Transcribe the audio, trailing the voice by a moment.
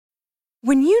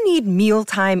When you need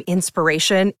mealtime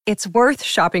inspiration, it's worth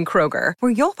shopping Kroger,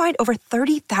 where you'll find over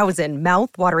 30,000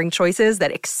 mouth-watering choices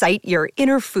that excite your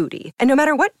inner foodie. And no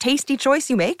matter what tasty choice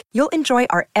you make, you'll enjoy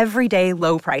our everyday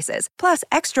low prices, plus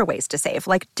extra ways to save,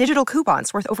 like digital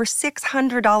coupons worth over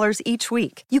 $600 each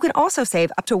week. You can also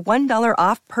save up to $1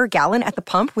 off per gallon at the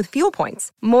pump with fuel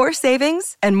points. More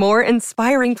savings and more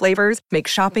inspiring flavors make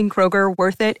shopping Kroger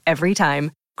worth it every time.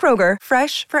 Kroger,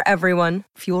 fresh for everyone.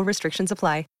 Fuel restrictions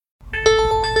apply.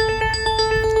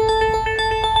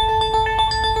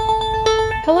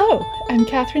 Hello, I'm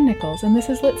Catherine Nichols, and this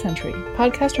is Lit Century, a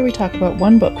podcast where we talk about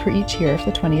one book for each year of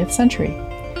the 20th century.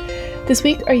 This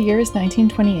week, our year is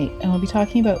 1928, and we'll be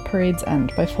talking about Parade's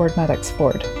End by Ford Madox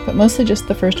Ford, but mostly just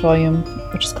the first volume,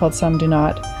 which is called Some Do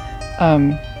Not.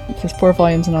 There's 4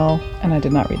 volumes in all, and I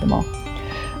did not read them all.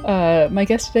 My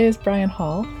guest today is Brian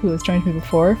Hall, who has joined me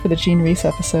before for the Jean Rhys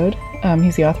episode.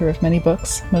 He's the author of many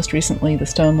books, most recently The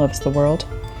Stone Loves the World.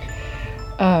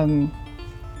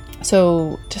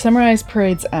 So, to summarize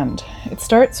Parade's End, it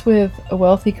starts with a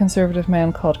wealthy conservative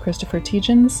man called Christopher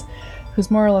Tietjens, who's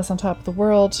more or less on top of the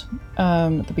world.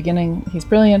 At the beginning, he's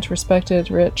brilliant, respected,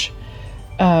 rich,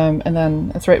 and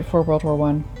then it's right before World War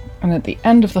I. And at the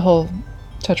end of the whole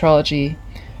tetralogy,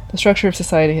 the structure of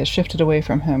society has shifted away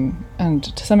from him, and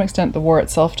to some extent the war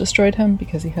itself destroyed him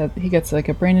because he gets like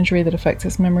a brain injury that affects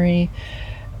his memory.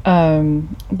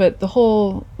 But the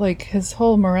whole, like, his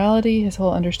whole morality, his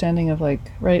whole understanding of,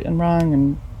 like, right and wrong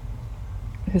and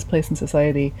his place in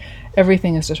society,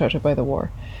 everything is disrupted by the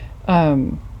war.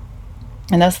 And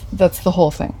that's the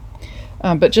whole thing.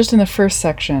 But just in the first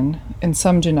section, in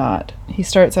Some Do Not, he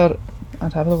starts out on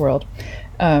top of the world,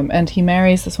 and he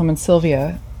marries this woman,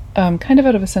 Sylvia, kind of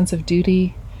out of a sense of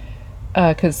duty,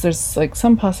 because there's, like,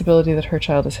 some possibility that her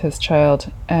child is his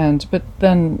child, but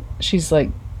then she's,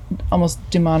 like, almost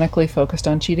demonically focused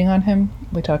on cheating on him.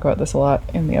 We talk about this a lot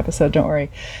in the episode, don't worry.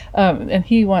 And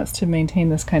he wants to maintain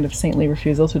this kind of saintly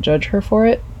refusal to judge her for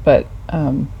it, but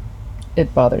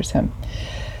it bothers him.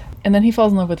 And then he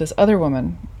falls in love with this other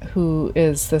woman who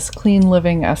is this clean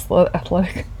living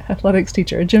athletics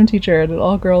teacher, a gym teacher at an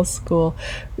all-girls school,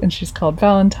 and she's called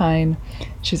Valentine.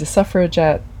 She's a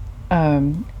suffragette,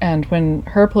 and when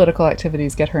her political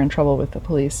activities get her in trouble with the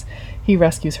police, he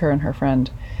rescues her and her friend.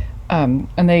 And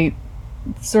they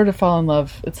sort of fall in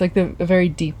love. It's like a very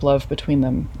deep love between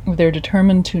them. They're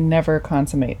determined to never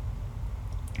consummate.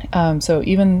 So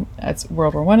even as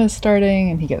World War I is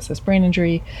starting and he gets this brain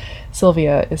injury,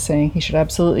 Sylvia is saying he should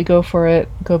absolutely go for it,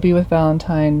 go be with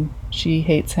Valentine. She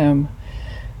hates him.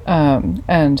 And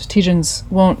Tietjens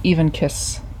won't even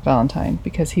kiss Valentine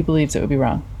because he believes it would be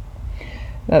wrong.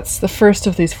 That's the first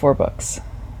of these 4 books.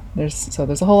 There's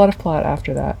a whole lot of plot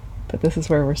after that, but this is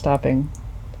where we're stopping.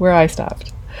 Where I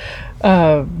stopped.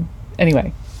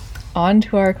 Anyway, on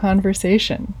to our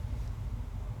conversation.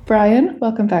 Brian,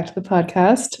 welcome back to the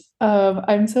podcast.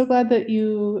 I'm so glad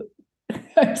you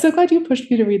pushed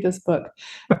me to read this book.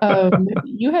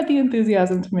 You had the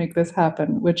enthusiasm to make this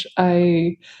happen, which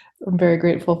I am very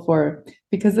grateful for,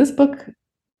 because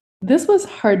this was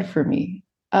hard for me.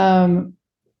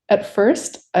 At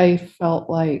first, I felt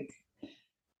like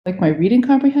my reading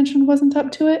comprehension wasn't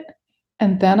up to it.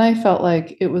 And then I felt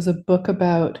like it was a book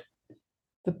about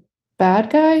the bad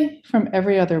guy from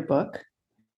every other book.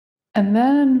 And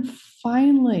then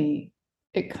finally,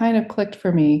 it kind of clicked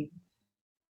for me.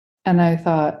 And I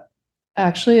thought,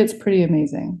 actually, it's pretty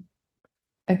amazing.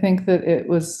 I think that it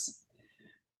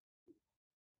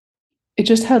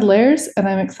just had layers, and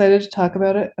I'm excited to talk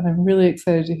about it. And I'm really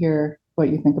excited to hear what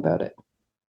you think about it.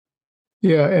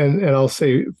 Yeah, and I'll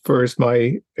say first,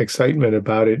 my excitement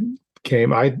about it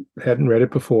I hadn't read it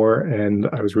before, and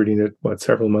I was reading it,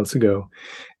 several months ago.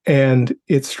 And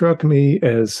it struck me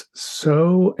as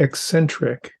so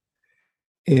eccentric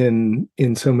in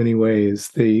so many ways.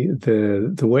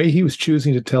 The way he was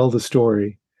choosing to tell the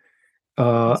story,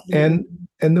 and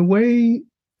the way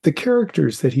the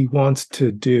characters that he wants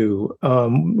to do,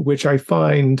 which I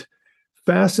find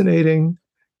fascinating.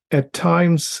 At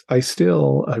times, I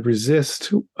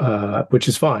resist, which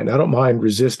is fine. I don't mind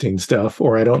resisting stuff,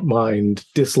 or I don't mind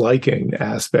disliking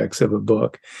aspects of a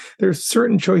book. There's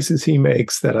certain choices he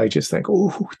makes that I just think,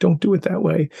 oh, don't do it that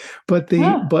way. But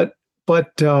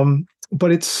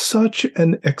but it's such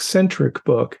an eccentric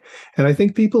book, and I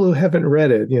think people who haven't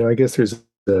read it, I guess there's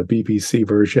the BBC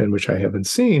version, which I haven't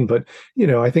seen, but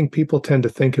I think people tend to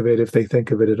think of it, if they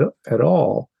think of it at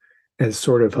all, as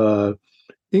sort of a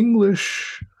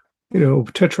English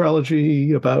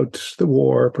tetralogy about the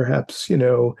war, perhaps,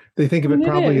 they think of it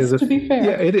probably as to be fair.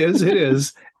 Yeah, it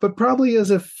is, but probably as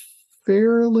a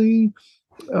fairly,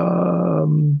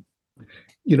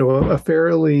 a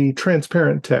fairly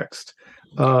transparent text.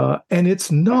 And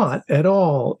it's not at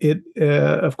all.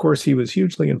 Of course, he was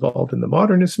hugely involved in the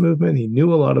modernist movement. He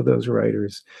knew a lot of those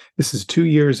writers. This is 2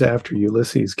 years after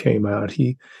Ulysses came out.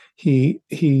 He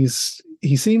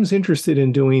seems interested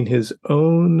in doing his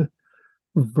own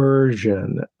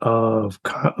version of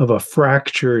a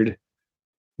fractured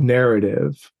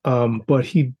narrative, but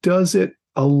he does it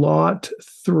a lot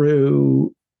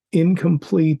through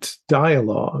incomplete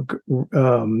dialogue,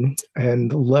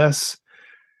 and less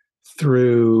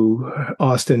through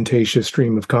ostentatious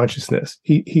stream of consciousness.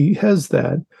 He has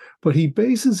that, but he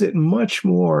bases it much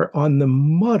more on the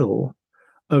muddle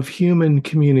of human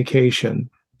communication,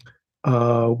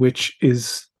 which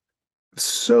is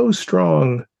so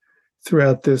strong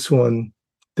throughout this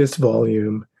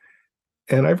volume.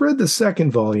 And I've read the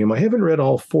second volume. I haven't read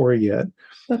all four yet.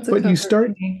 That's a but you start.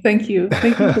 For me. Thank you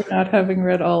for not having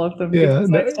read all of them. Yeah,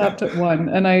 because I stopped at one,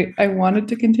 and I wanted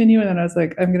to continue, and then I was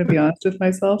like, I'm going to be honest with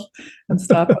myself and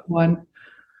stop at one.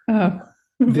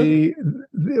 They're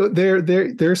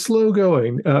slow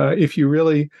going. If you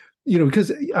really,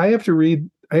 because I have to read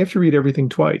everything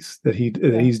twice that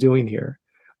he's doing here.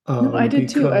 No, I did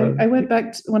too. I went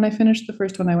back when I finished the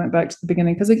first one. I went back to the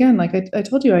beginning because, again, like I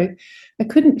told you, I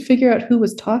couldn't figure out who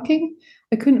was talking.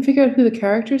 I couldn't figure out who the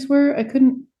characters were. I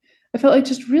felt like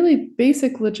just really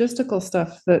basic logistical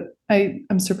stuff that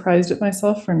I'm surprised at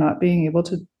myself for not being able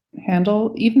to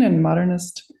handle, even in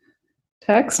modernist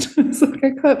text. It's like,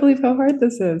 I can't believe how hard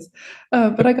this is.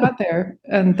 But I got there,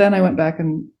 and then I went back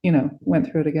and went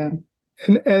through it again.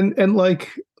 And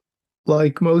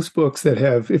like most books that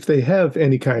if they have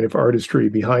any kind of artistry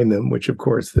behind them, which of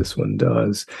course this one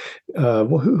does,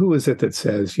 who is it that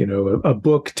says, a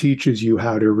book teaches you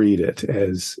how to read it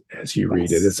as you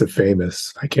read it? It's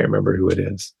I can't remember who it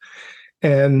is.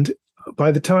 And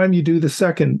by the time you do the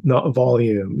second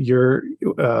volume, you're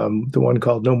the one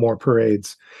called No More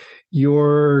Parades,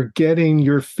 you're getting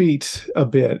your feet a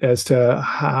bit as to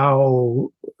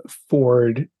how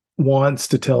Ford wants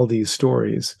to tell these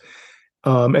stories.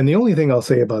 And the only thing I'll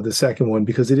say about the second one,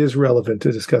 because it is relevant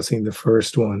to discussing the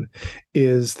first one,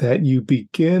 is that you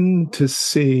begin to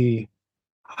see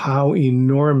how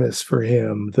enormous for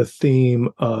him the theme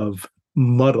of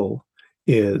muddle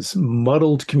is.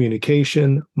 Muddled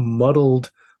communication, muddled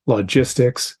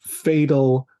logistics,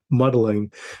 fatal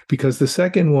muddling, because the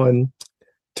second one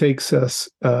takes us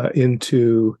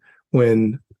into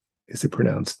when, is it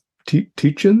pronounced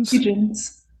Tietjens?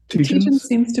 Tietjens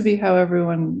seems to be how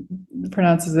everyone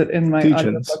pronounces it in my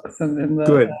audiobooks and in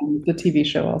the TV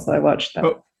show. Also, I watched that.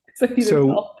 Oh,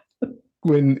 so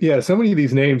so many of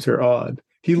these names are odd.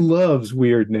 He loves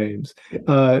weird names.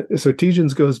 So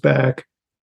Tietjens goes back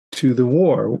to the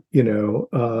war,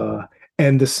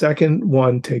 and the second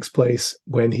one takes place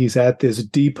when he's at this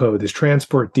depot, this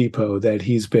transport depot that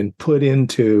he's been put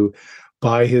into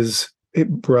by his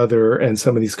brother and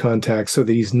some of these contacts, so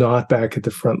that he's not back at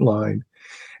the front line.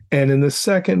 And in the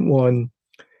second one,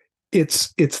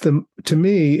 to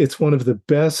me, it's one of the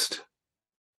best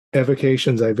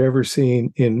evocations I've ever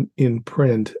seen in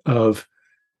print of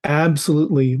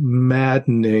absolutely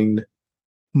maddening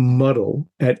muddle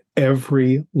at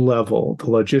every level. The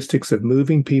logistics of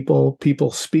moving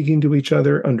people speaking to each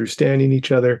other, understanding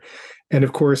each other. And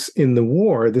of course, in the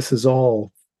war, this is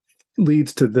all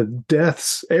leads to the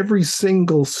deaths. Every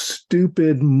single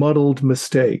stupid, muddled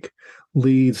mistake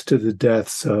leads to the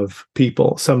deaths of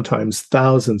people, sometimes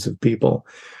thousands of people.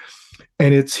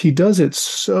 And he does it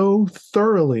so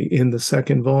thoroughly in the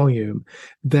second volume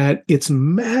that it's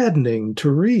maddening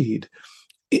to read.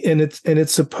 And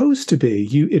it's supposed to be.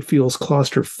 It feels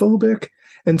claustrophobic.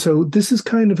 And so this is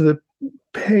kind of the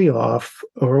payoff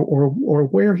or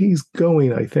where he's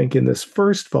going, I think, in this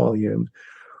first volume,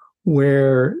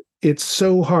 where it's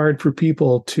so hard for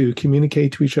people to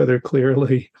communicate to each other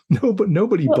clearly.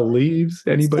 Nobody believes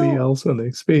anybody else when they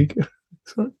speak.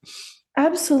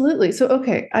 Absolutely. So,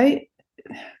 okay, I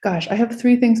have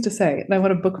three things to say, and I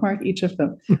want to bookmark each of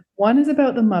them. One is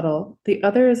about the muddle, the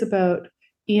other is about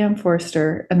E.M.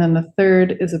 Forster, and then the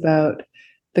third is about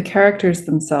the characters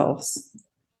themselves.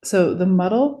 So the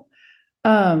muddle,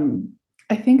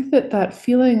 I think that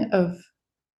feeling of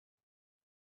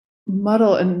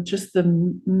muddle and just the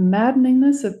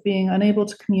maddeningness of being unable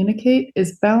to communicate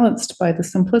is balanced by the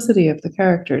simplicity of the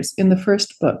characters in the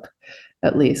first book,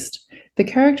 at least. The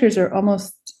characters are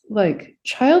almost like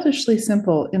childishly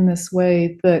simple in this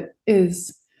way that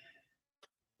is,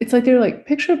 it's like they're like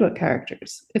picture book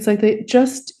characters. It's like they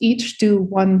just each do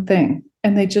one thing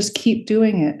and they just keep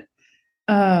doing it.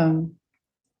 And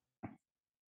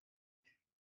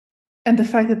the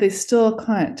fact that they still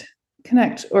can't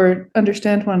connect or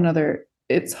understand one another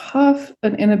it's half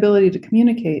an inability to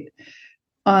communicate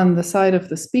on the side of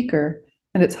the speaker,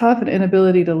 and it's half an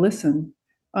inability to listen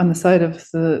on the side of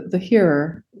the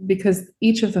hearer, because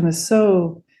each of them is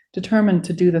so determined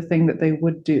to do the thing that they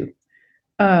would do.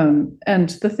 And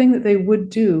the thing that they would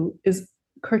do is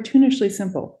cartoonishly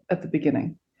simple at the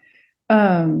beginning.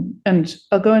 And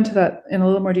I'll go into that in a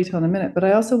little more detail in a minute, but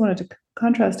I also wanted to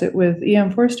contrast it with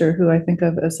E.M. Forster, who I think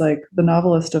of as like the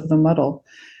novelist of the muddle.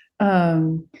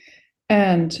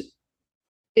 And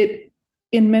it,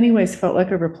 in many ways, felt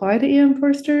like a reply to E.M.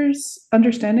 Forster's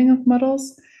understanding of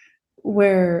muddles,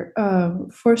 where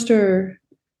Forster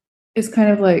is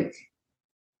kind of like,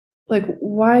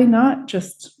 why not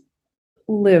just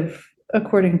live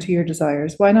according to your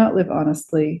desires? Why not live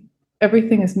honestly?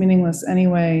 Everything is meaningless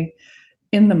anyway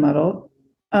in the muddle.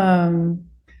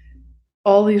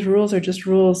 All these rules are just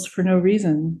rules for no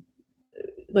reason.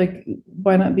 Like,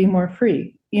 why not be more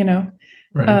free, you know?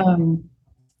 Right.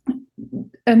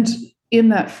 And in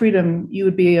that freedom, you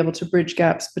would be able to bridge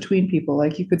gaps between people.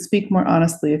 Like, you could speak more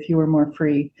honestly if you were more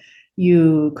free.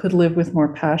 You could live with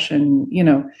more passion, you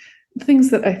know, things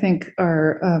that I think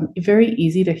are very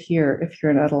easy to hear if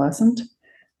you're an adolescent.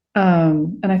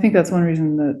 And I think that's one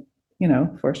reason that, you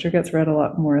know, Forster gets read a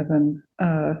lot more than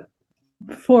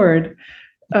Ford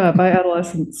by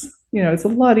adolescents. You know, it's a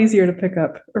lot easier to pick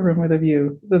up A Room with a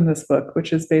View than this book,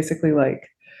 which is basically like,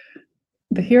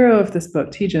 the hero of this book,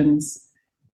 Tietjens,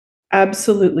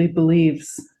 absolutely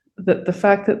believes that the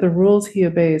fact that the rules he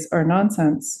obeys are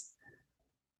nonsense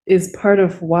is part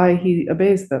of why he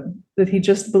obeys them, that he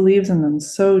just believes in them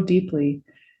so deeply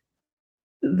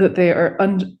that they are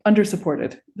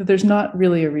under-supported, that there's not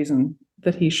really a reason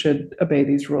that he should obey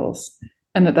these rules,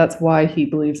 and that's why he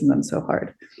believes in them so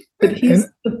hard. But he's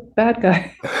the bad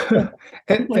guy.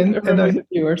 And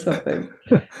you or something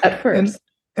at first.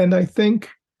 And I think,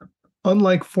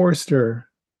 unlike Forster,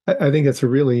 I think it's a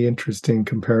really interesting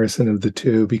comparison of the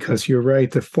two, because you're right,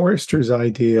 the Forster's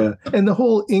idea and the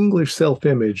whole English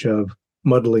self-image of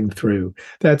muddling through,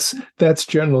 that's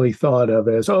generally thought of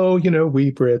as, oh, you know,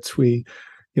 we Brits, we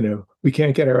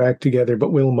can't get our act together,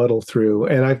 but we'll muddle through.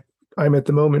 And I'm at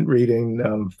the moment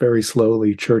reading very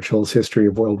slowly Churchill's History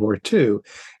of World War II.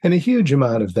 And a huge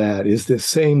amount of that is this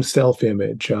same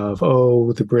self-image of,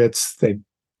 oh, the Brits, they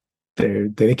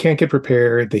can't get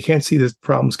prepared, they can't see the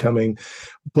problems coming,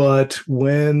 but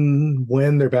when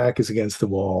their back is against the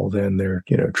wall, then their,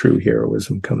 you know, true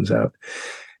heroism comes out.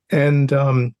 And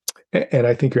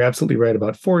I think you're absolutely right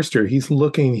about Forster. He's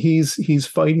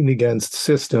fighting against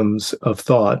systems of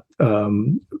thought,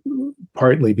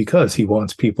 partly because he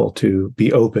wants people to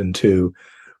be open to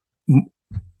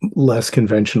less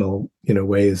conventional, you know,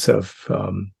 ways of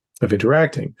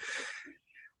interacting.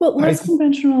 Well, less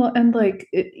conventional, and like,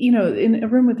 you know, in A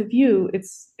Room with a View,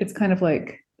 it's kind of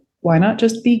like, why not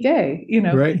just be gay, you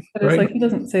know? Right. But it's like, he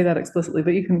doesn't say that explicitly,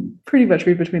 but you can pretty much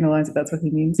read between the lines that that's what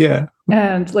he means. Yeah.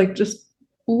 And like, just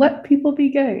let people be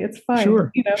gay. It's fine.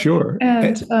 Sure. You know? Sure.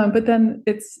 And but then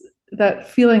it's that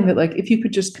feeling that, like, if you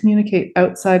could just communicate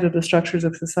outside of the structures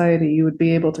of society, you would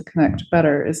be able to connect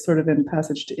better, is sort of in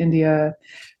Passage to India,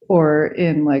 or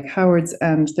in like Howard's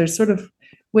End. There's sort of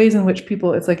ways in which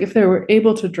people, it's like, if they were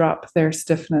able to drop their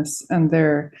stiffness and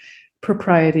their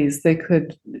proprieties, they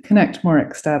could connect more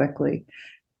ecstatically.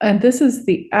 And this is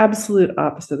the absolute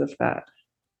opposite of that.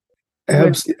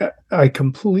 I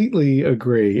completely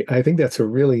agree. I think that's a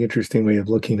really interesting way of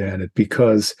looking at it,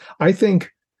 because I think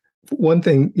one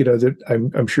thing, you know, that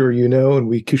I'm sure you know, and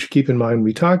we should keep in mind when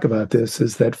we talk about this,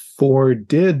 is that Ford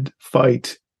did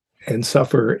fight and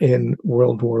suffer in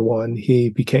World War I. He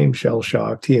became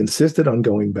shell-shocked. He insisted on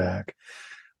going back.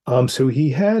 So he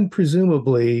had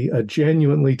presumably a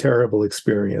genuinely terrible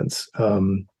experience,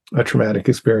 a traumatic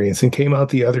experience, and came out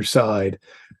the other side,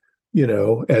 you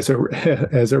know, as a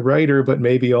writer, but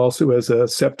maybe also as a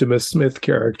Septimus Smith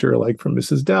character, like from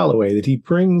Mrs. Dalloway, that he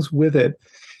brings with it.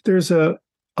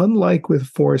 Unlike with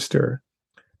Forster,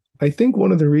 I think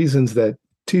one of the reasons that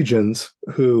Tietjens,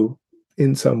 who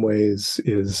in some ways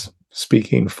is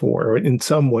speaking for, or in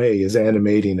some way is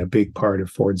animating a big part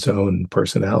of Ford's own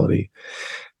personality,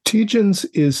 Tietjens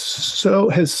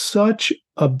has such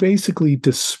a basically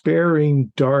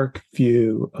despairing, dark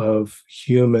view of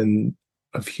human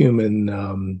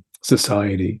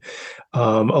society.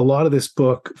 A lot of this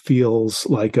book feels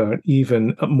like an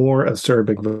even more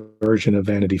acerbic version of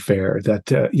Vanity Fair.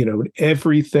 That you know,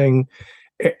 everything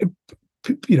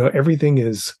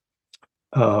is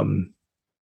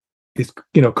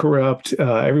corrupt.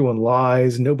 Everyone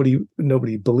lies.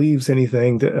 Nobody believes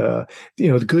anything. The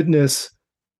goodness,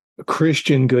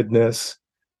 Christian goodness,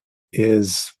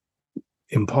 is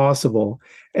impossible.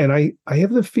 And I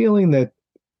have the feeling that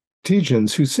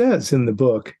Tietjens, who says in the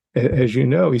book, as you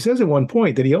know, he says at one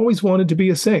point that he always wanted to be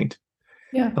a saint.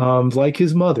 Yeah. Like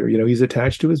his mother, he's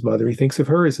attached to his mother. He thinks of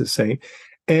her as a saint.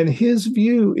 And his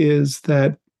view is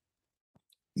that,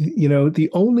 the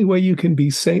only way you can be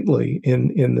saintly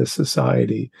in this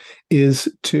society is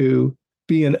to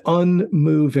be an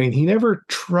unmoving. He never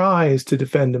tries to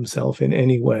defend himself in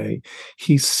any way.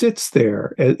 He sits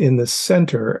there in the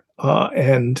center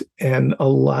and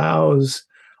allows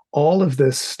all of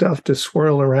this stuff to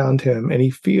swirl around him, and he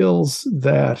feels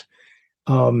that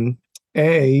trying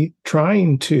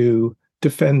to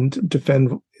defend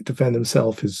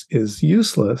himself is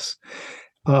useless,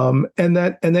 and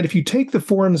that if you take the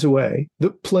forms away,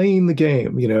 playing the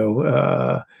game,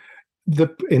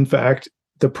 in fact,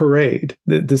 the parade,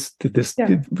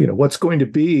 what's going to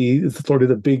be sort of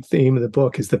the big theme of the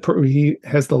book is he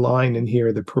has the line in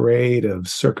here, the parade of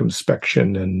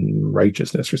circumspection and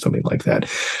righteousness or something like that.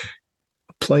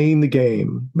 Playing the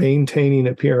game, maintaining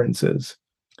appearances.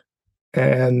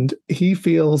 And he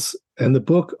feels, and the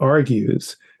book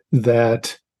argues,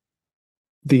 that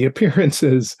the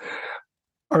appearances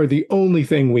are the only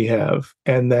thing we have,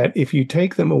 and that if you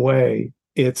take them away,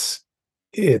 it's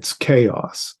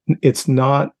chaos. It's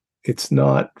not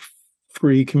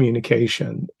free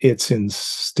communication. It's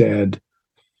instead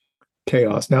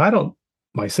chaos. Now,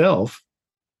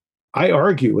 I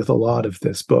argue with a lot of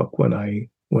this book when I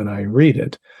read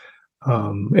it.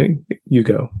 You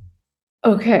go.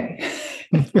 Okay.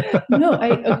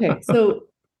 Okay. So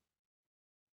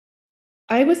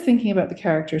I was thinking about the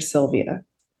character Sylvia.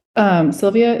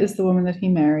 Sylvia is the woman that he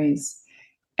marries,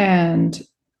 and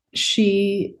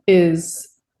she is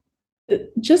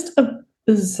just a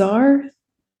bizarre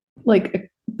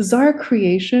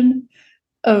creation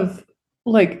of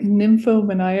like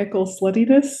nymphomaniacal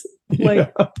sluttiness.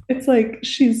 Like, it's like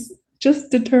she's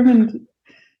just determined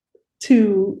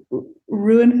to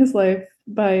ruin his life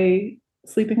by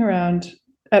sleeping around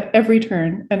at every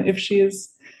turn. And if she is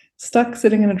stuck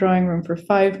sitting in a drawing room for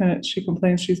 5 minutes, she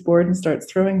complains she's bored and starts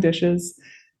throwing dishes.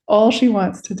 All she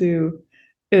wants to do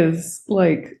is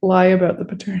like lie about the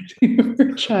paternity of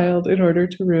her child in order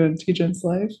to ruin Tietjens'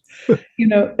 life.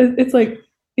 It's like,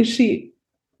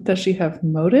 does she have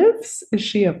motives? Is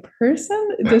she a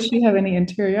person? Does she have any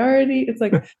interiority? It's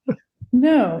like,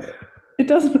 no, it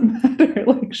doesn't matter.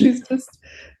 Like, she's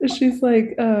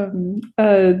like a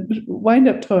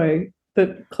wind-up toy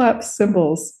that claps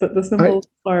cymbals, but the cymbals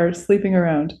are sleeping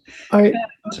around. I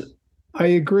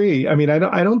agree. I mean,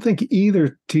 I don't think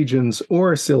either Tietjens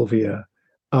or Sylvia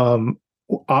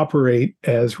operate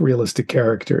as realistic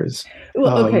characters.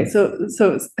 Well, okay, so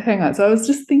hang on. So I was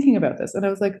just thinking about this, and I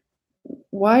was like,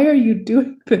 why are you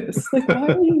doing this? Like, why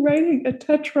are you writing a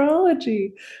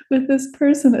tetralogy with this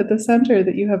person at the center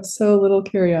that you have so little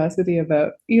curiosity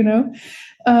about, and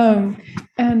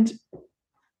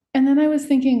then I was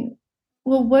thinking,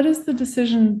 well, what is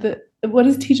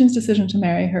Tietjens' decision to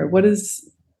marry her? What is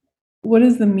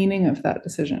the meaning of that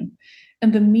decision?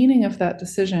 And the meaning of that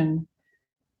decision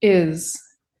is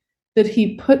that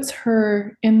he puts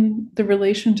her in the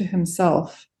relation to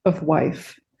himself of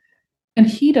wife, and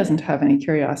he doesn't have any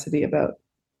curiosity about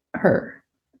her.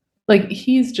 Like,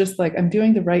 he's just like, I'm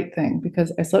doing the right thing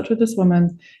because I slept with this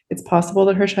woman. It's possible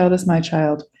that her child is my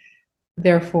child.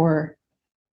 Therefore,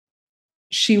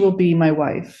 she will be my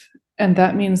wife. And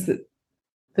that means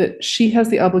that she has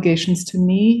the obligations to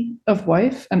me of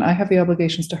wife, and I have the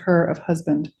obligations to her of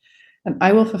husband. And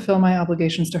I will fulfill my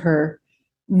obligations to her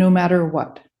no matter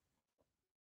what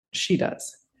she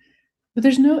does. But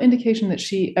there's no indication that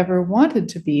she ever wanted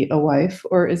to be a wife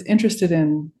or is interested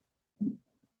in,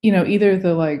 either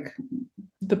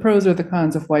the pros or the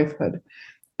cons of wifehood.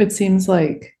 It seems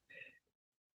like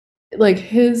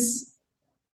his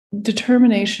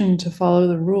determination to follow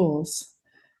the rules,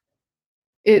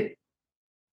 it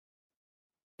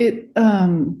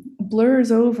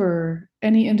blurs over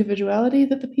any individuality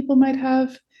that the people might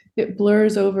have. It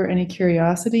blurs over any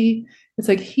curiosity. It's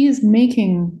like he's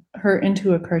making her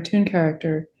into a cartoon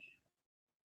character.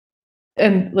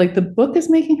 And like the book is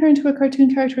making her into a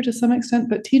cartoon character to some extent,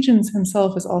 but Tietjens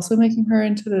himself is also making her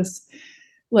into this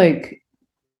like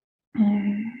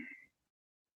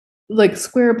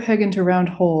square peg into round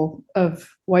hole of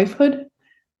wifehood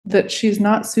that she's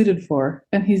not suited for.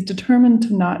 And he's determined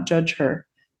to not judge her,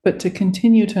 but to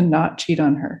continue to not cheat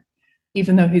on her,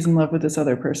 even though he's in love with this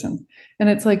other person. And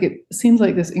it's like, it seems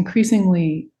like this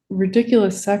increasingly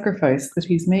ridiculous sacrifice that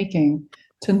he's making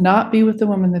to not be with the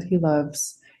woman that he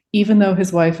loves, even though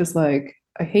his wife is like,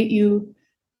 I hate you.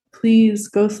 Please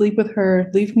go sleep with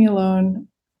her. Leave me alone.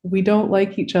 We don't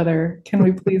like each other. Can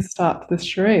we please stop this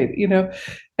charade?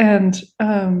 And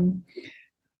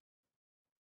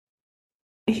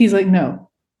he's like, no,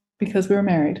 because we were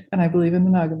married and I believe in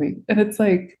monogamy. And it's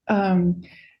like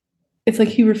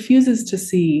he refuses to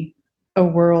see a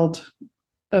world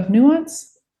of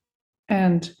nuance.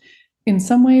 And in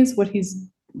some ways, what he's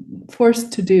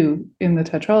forced to do in the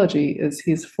tetralogy is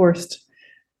he's forced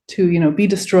to, be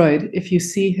destroyed. If you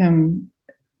see him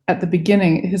at the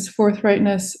beginning, his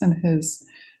forthrightness and his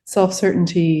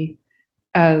self-certainty,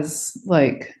 as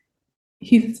like,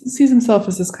 he sees himself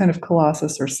as this kind of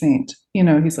colossus or saint.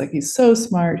 He's so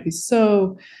smart, he's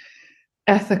so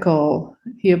ethical,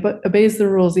 he obeys the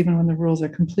rules even when the rules are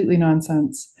completely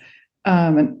nonsense,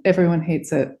 and everyone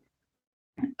hates it.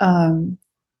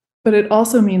 But it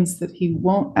also means that he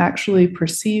won't actually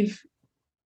perceive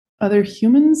other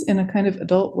humans in a kind of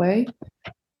adult way.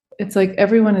 It's like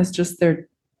everyone is just their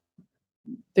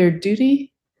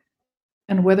duty,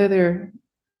 and whether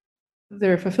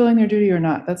they're fulfilling their duty or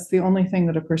not, that's the only thing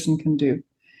that a person can do.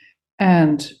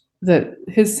 And that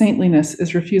his saintliness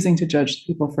is refusing to judge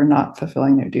people for not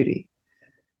fulfilling their duty.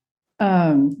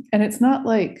 And it's not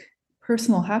like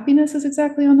personal happiness is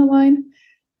exactly on the line.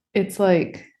 It's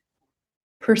like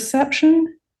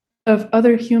perception of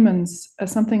other humans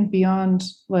as something beyond,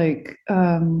 like,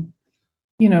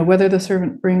 whether the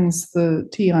servant brings the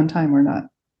tea on time or not.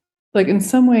 Like, in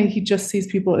some way, he just sees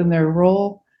people in their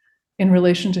role in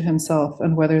relation to himself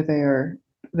and whether they are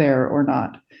there or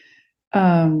not.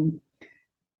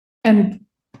 And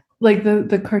like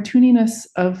the cartooniness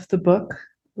of the book,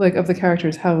 like of the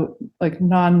characters, how like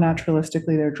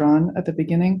non-naturalistically they're drawn at the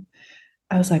beginning,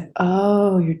 I was like,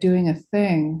 oh, you're doing a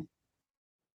thing,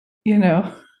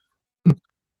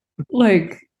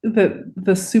 like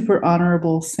the super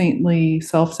honorable, saintly,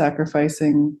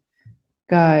 self-sacrificing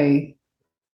guy.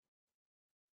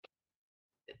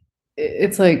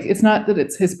 It's like, it's not that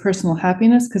it's his personal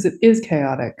happiness, because it is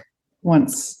chaotic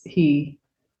once he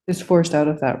is forced out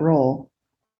of that role.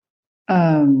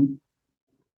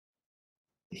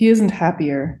 He isn't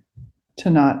happier to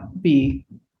not be,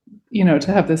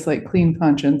 to have this like clean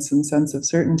conscience and sense of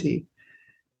certainty.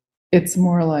 It's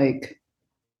more like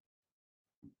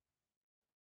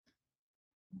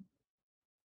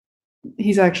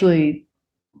he's actually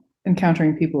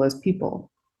encountering people as people,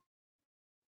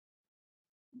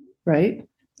 right?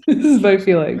 This is my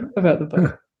feeling about the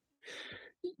book.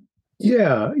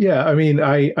 Yeah. I mean,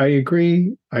 I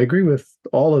agree. I agree with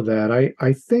all of that.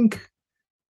 I think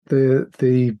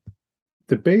the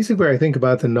basic way I think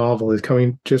about the novel is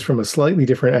coming just from a slightly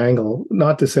different angle.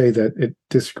 Not to say that it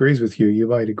disagrees with you. You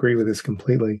might agree with this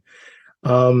completely.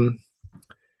 I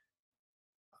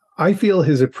feel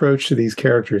his approach to these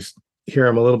characters here,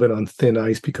 I'm a little bit on thin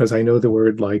ice, because I know the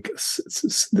word like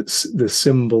the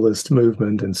symbolist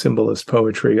movement and symbolist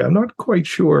poetry. I'm not quite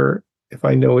sure if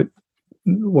I know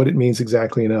what it means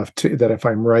exactly enough to that if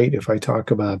I'm right, if I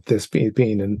talk about this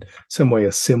being in some way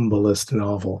a symbolist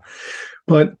novel.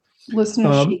 But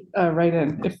listeners should write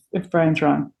in if Brian's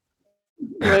wrong.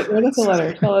 Write us a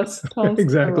letter. Tell us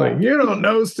exactly. You don't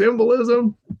know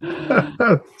symbolism.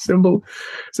 Symbol.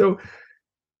 So,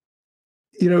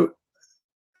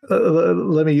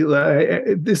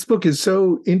 this book is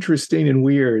so interesting and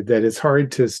weird that it's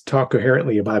hard to talk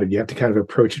coherently about it. You have to kind of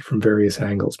approach it from various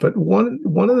angles. But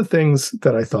one of the things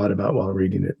that I thought about while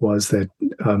reading it was that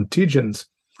Tidjans,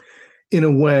 in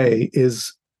a way,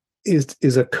 is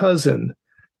a cousin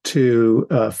to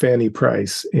Fanny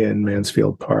Price in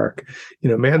Mansfield Park.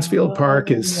 Mansfield Park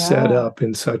is set up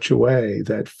in such a way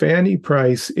that Fanny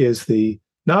Price is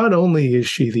not only is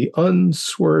she the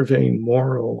unswerving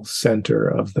moral center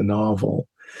of the novel,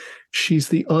 she's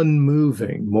the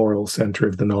unmoving moral center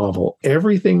of the novel.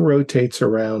 Everything rotates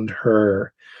around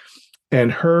her,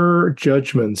 and her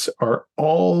judgments are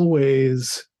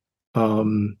always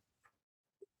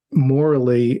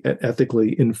morally and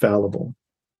ethically infallible.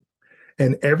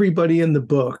 And everybody in the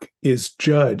book is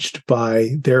judged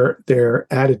by their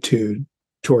attitude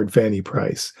toward Fanny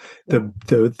Price. The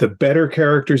better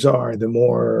characters are, the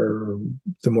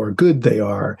more good they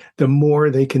are, the more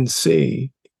they can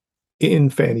see in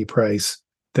Fanny Price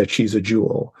that she's a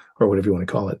jewel, or whatever you want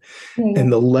to call it. Mm-hmm.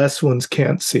 And the less ones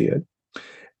can't see it.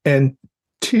 And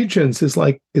Tidjans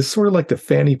is sort of like the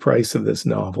Fanny Price of this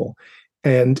novel.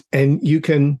 And you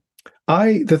can,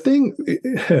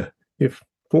 if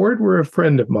Ford were a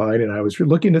friend of mine and I was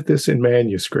looking at this in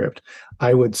manuscript,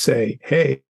 I would say,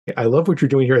 hey, I love what you're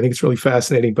doing here. I think it's really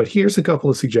fascinating, but here's a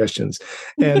couple of suggestions.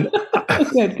 And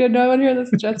good. No, I want to hear the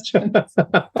suggestions.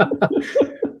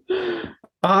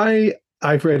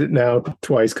 I've read it now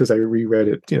twice because I reread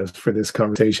it, for this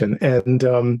conversation.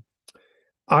 And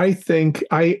I think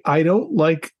I don't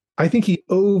like I think he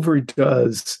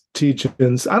overdoes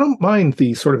Tietjens. I don't mind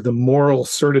the sort of the moral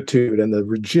certitude and the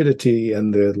rigidity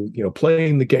and the,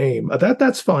 playing the game.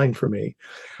 That's fine for me.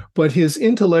 But his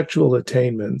intellectual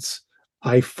attainments,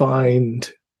 I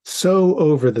find so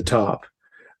over the top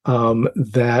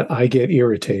that I get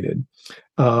irritated.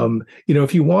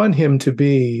 If you want him to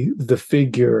be the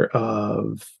figure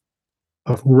of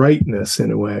rightness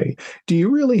in a way, do you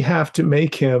really have to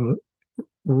make him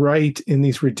right in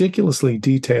these ridiculously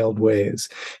detailed ways?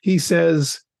 He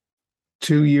says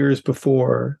 2 years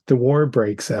before the war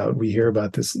breaks out, we hear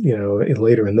about this,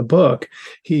 later in the book,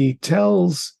 he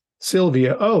tells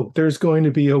Sylvia, oh, there's going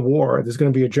to be a war. There's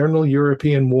going to be a general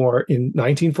European war in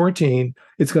 1914.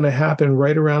 It's going to happen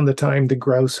right around the time the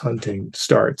grouse hunting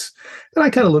starts. And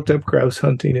I kind of looked up grouse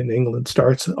hunting in England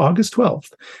starts August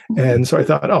 12th. And so I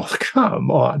thought, oh, come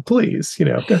on, please,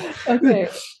 Okay.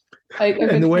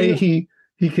 And the way he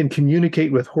can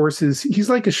communicate with horses, he's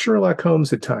like a Sherlock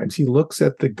Holmes at times. He looks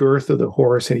at the girth of the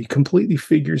horse and he completely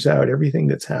figures out everything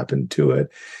that's happened to it.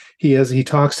 He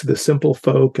talks to the simple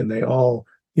folk and they all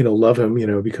love him,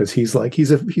 because he's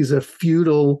a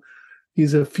feudal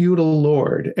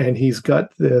lord, and he's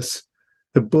got this.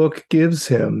 The book gives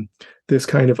him this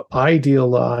kind of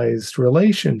idealized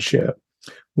relationship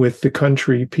with the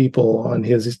country people on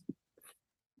his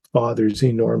father's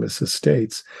enormous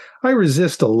estates. I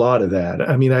resist a lot of that.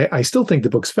 I mean, I still think the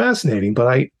book's fascinating,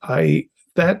 but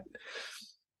that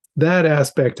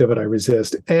aspect of it I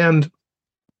resist. And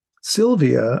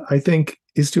Sylvia, I think,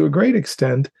 is to a great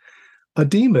extent a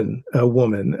demon, a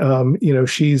woman.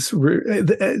 She's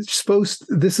supposed.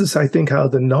 This is, I think, how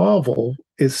the novel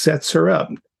sets her up.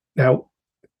 Now,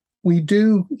 we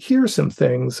do hear some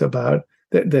things about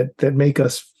that make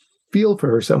us feel for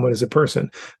her somewhat as a person.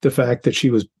 The fact that she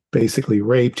was basically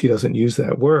raped. He doesn't use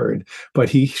that word, but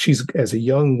she's as a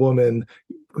young woman,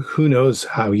 who knows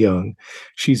how young,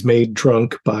 she's made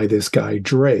drunk by this guy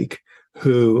Drake,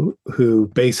 who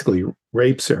basically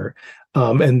rapes her,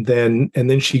 and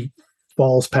then she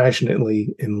falls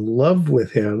passionately in love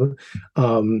with him,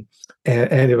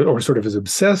 or sort of is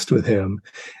obsessed with him.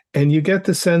 And you get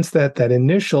the sense that that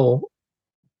initial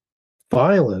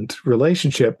violent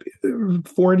relationship,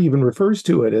 Ford even refers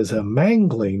to it as a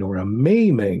mangling or a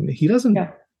maiming. He doesn't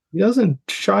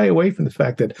shy away from the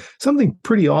fact that something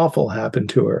pretty awful happened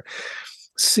to her.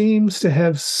 Seems to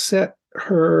have set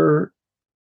her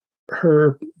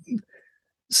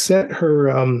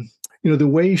the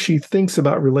way she thinks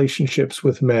about relationships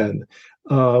with men,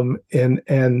 and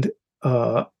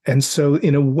so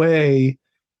in a way,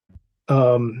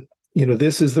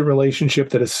 this is the relationship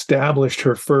that established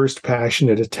her first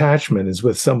passionate attachment, is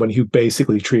with someone who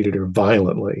basically treated her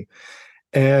violently.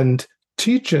 And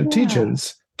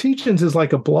Tietjens is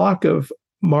like a block of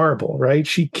marble, right?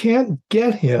 She can't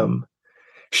get him.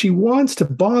 She wants to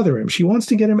bother him. She wants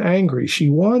to get him angry. She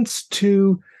wants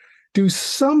to do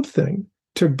something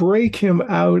to break him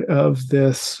out of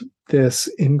this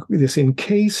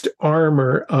encased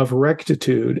armor of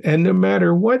rectitude. And no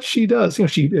matter what she does,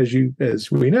 as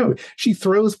we know, she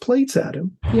throws plates at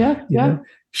him. Yeah.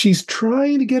 She's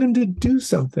trying to get him to do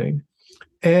something,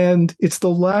 and it's the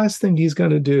last thing he's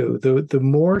going to do. The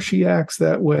more she acts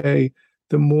that way,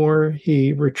 the more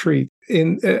he retreats.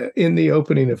 In the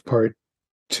opening of part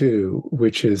 2,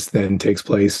 which then takes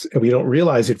place, and we don't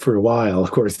realize it for a while.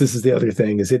 Of course, this is the other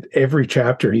thing, is that every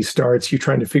chapter he starts, you're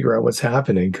trying to figure out what's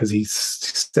happening, because he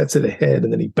sets it ahead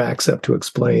and then he backs up to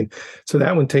explain. So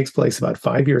that one takes place about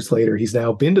 5 years later. He's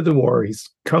now been to the war. He's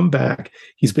come back.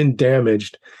 He's been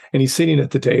damaged, and he's sitting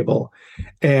at the table,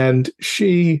 and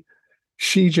she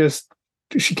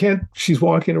can't, she's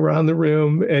walking around the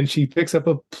room and she picks up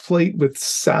a plate with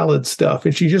salad stuff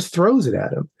and she just throws it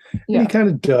at him. Yeah. And he kind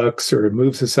of ducks or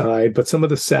moves aside, but some of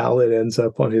the salad ends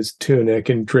up on his tunic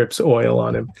and drips oil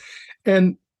on him.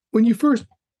 And when you first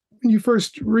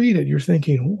read it, you're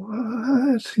thinking,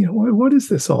 what is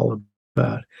this all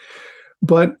about?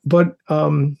 But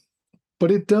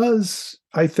it does,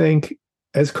 I think,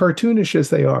 as cartoonish as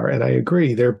they are, and I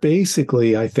agree, they're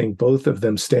basically, I think both of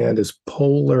them stand as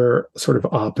polar, sort of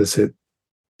opposite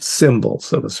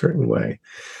symbols of a certain way.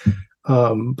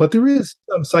 But there is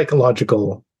some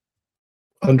psychological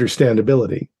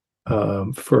understandability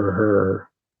for her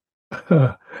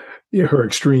her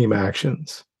extreme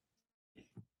actions.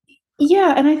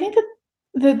 Yeah, and I think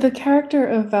that the character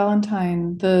of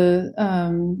Valentine, the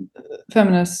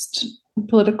feminist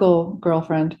political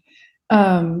girlfriend,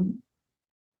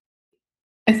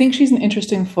 I think she's an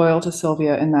interesting foil to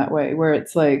Sylvia in that way, where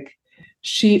it's like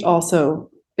she also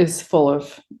is full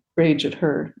of rage at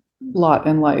her lot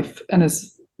in life and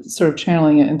is sort of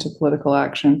channeling it into political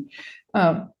action.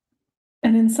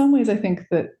 And in some ways, I think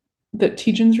that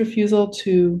Tejan's refusal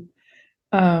to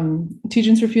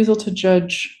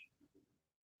judge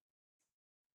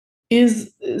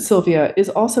is Sylvia is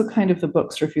also kind of the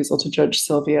book's refusal to judge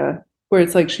Sylvia, where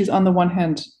it's like she's on the one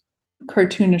hand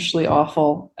cartoonishly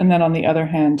awful, and then on the other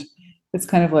hand, it's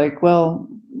kind of like, well,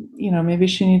 maybe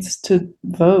she needs to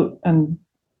vote and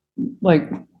like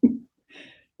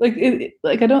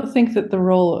like I don't think that the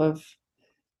role of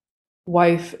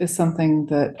wife is something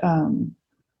that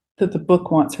the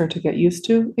book wants her to get used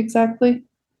to exactly.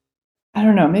 I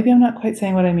don't know. Maybe I'm not quite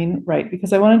saying what I mean right,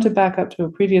 because I wanted to back up to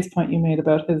a previous point you made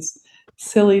about his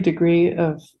silly degree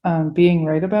of being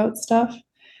right about stuff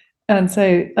and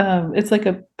say it's like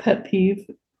a pet peeve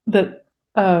that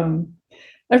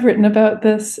I've written about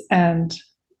this, and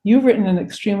you've written an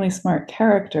extremely smart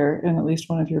character in at least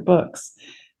one of your books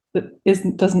that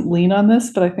doesn't lean on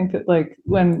this, but I think that like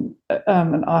when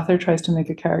an author tries to make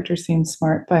a character seem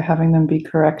smart by having them be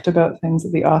correct about things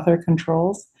that the author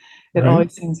controls, it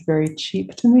always seems very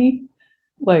cheap to me.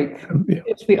 Like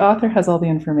if the author has all the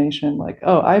information, like,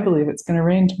 oh, I believe it's going to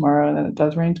rain tomorrow, and then it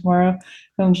does rain tomorrow,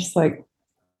 and I'm just like,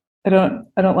 I don't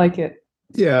like it.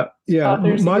 Yeah.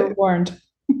 Authors are warned.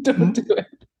 Don't do it.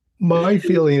 My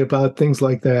feeling about things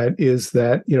like that is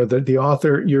that the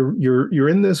author, you're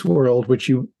in this world which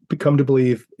you become to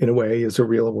believe in a way is a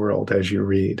real world as you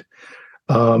read,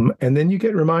 and then you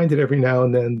get reminded every now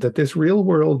and then that this real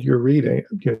world you're reading,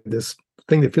 this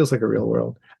thing that feels like a real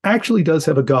world, actually does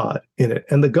have a god in it,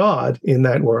 and the god in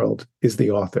that world is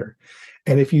the author.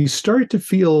 And if you start to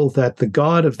feel that the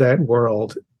god of that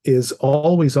world is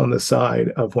always on the side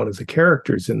of one of the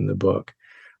characters in the book,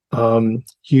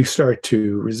 you start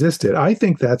to resist it. I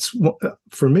think that's,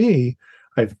 for me,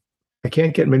 I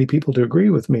can't get many people to agree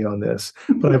with me on this,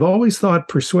 but I've always thought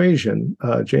Persuasion,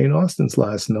 Jane Austen's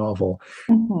last novel,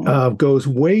 goes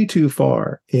way too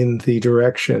far in the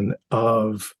direction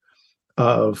of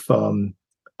Austen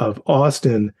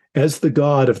as the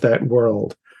god of that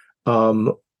world,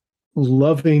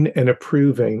 loving and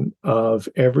approving of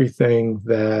everything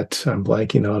that I'm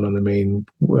blanking on the main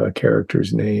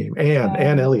character's name,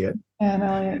 Anne Elliot. Anne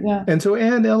Elliot, yeah. And so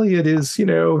Anne Elliot is,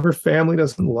 her family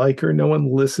doesn't like her, no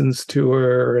one listens to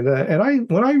her, and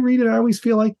when I read it, I always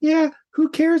feel like, yeah, who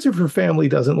cares if her family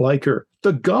doesn't like her?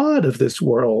 The god of this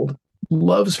world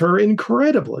loves her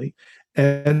incredibly,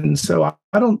 and so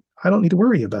I don't need to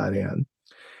worry about Anne.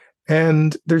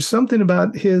 And there's something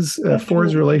about his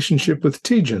Ford's relationship with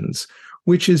Tidgens,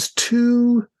 which is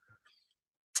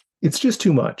it's just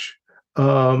too much.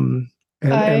 That's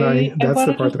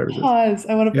the part that I resist.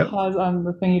 I want to pause on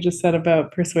the thing you just said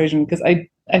about Persuasion, because I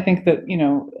think that,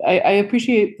 I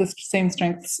appreciate the same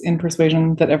strengths in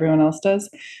Persuasion that everyone else does,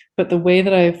 but the way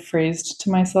that I've phrased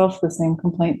to myself the same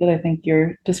complaint that I think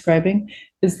you're describing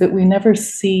is that we never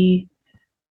see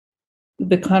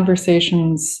the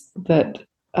conversations that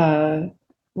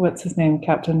what's his name,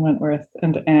 Captain Wentworth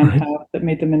and Anne have that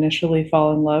made them initially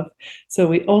fall in love. So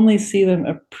we only see them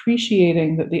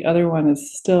appreciating that the other one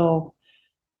is still,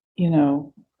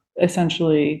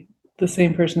 essentially the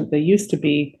same person that they used to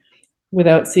be,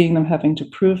 without seeing them having to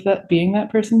prove that being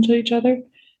that person to each other.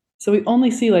 So we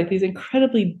only see like these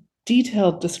incredibly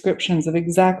detailed descriptions of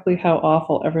exactly how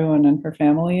awful everyone in her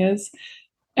family is.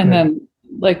 And then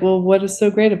like, well, what is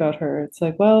so great about her? It's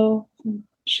like, well,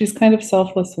 she's kind of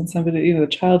selfless when somebody, the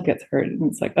child gets hurt,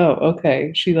 and it's like, oh,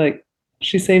 okay,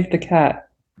 she saved the cat,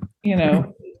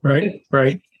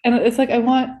 Right. And it's like, I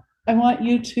want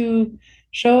you to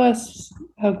show us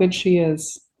how good she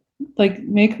is. Like,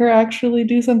 make her actually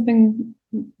do something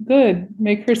good.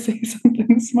 Make her say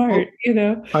something smart.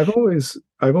 I've always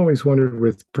wondered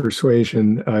with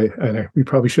Persuasion. We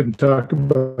probably shouldn't talk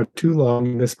about it too long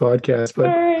in this podcast, but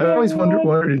I've always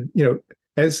wondered.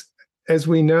 As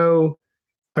we know,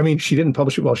 I mean, she didn't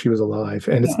publish it while she was alive,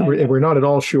 and we're not at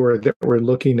all sure that we're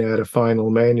looking at a final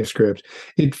manuscript.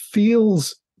 It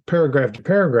feels paragraph to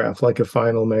paragraph like a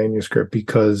final manuscript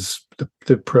because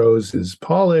the prose is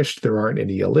polished. There aren't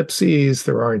any ellipses.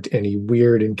 There aren't any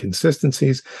weird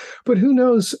inconsistencies. But who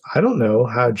knows? I don't know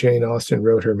how Jane Austen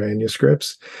wrote her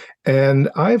manuscripts, and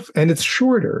it's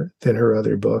shorter than her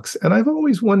other books. And I've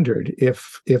always wondered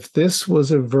if this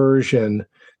was a version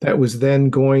that was then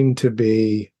going to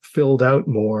be filled out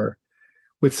more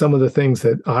with some of the things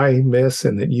that I miss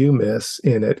and that you miss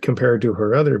in it compared to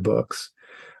her other books.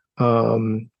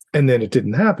 And then it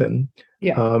didn't happen.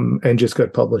 And just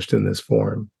got published in this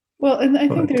form. Well, and I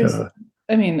think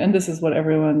and this is what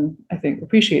everyone, I think,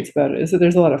 appreciates about it, is that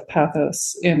there's a lot of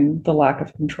pathos in the lack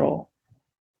of control.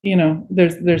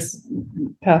 There's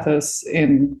pathos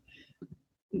in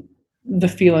the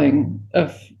feeling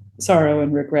of sorrow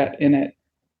and regret in it.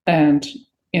 and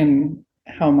in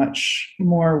how much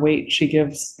more weight she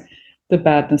gives the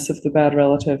badness of the bad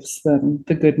relatives than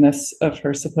the goodness of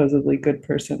her supposedly good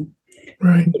person,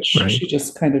 Right. which Right. she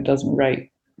just kind of doesn't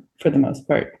write for the most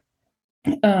part.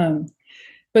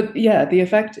 But yeah, the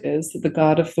effect is that the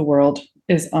god of the world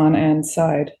is on Anne's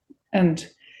side. And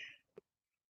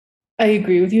I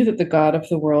agree with you that the god of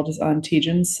the world is on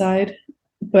Tidion's side.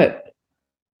 But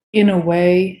in a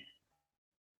way,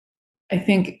 I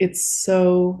think it's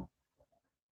so,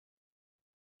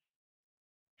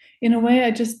 in a way,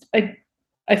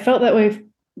 I felt that way.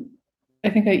 I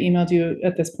think I emailed you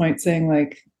at this point saying,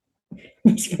 like,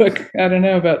 this book, I don't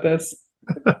know about this.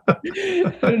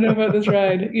 I don't know about this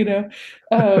ride, you know.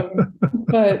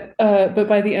 But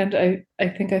by the end, I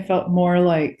think I felt more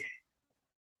like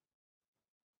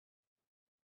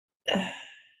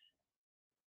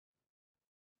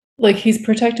he's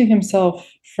protecting himself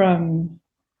from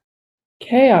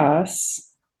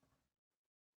chaos,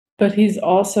 but he's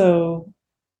also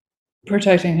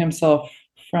protecting himself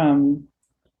from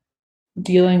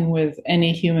dealing with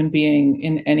any human being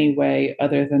in any way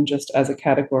other than just as a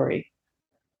category.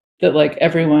 That like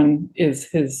everyone is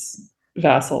his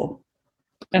vassal,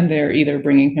 and they're either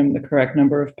bringing him the correct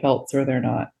number of pelts or they're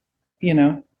not, you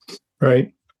know?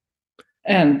 Right.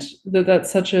 And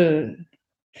that's such a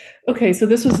okay. So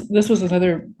this was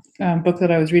another book that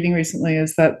I was reading recently.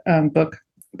 Is that book,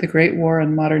 The Great War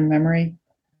and Modern Memory?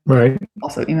 Right.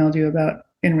 Also emailed you about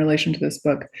in relation to this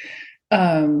book.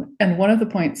 And one of the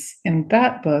points in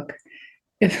that book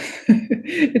is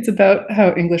it's about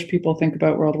how English people think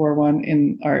about World War One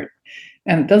in art.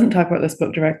 And it doesn't talk about this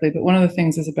book directly, but one of the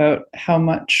things is about how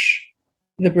much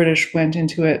the British went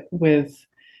into it with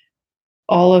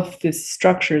all of these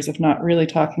structures of not really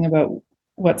talking about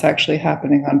what's actually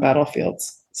happening on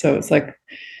battlefields. So it's like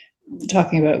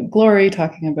talking about glory,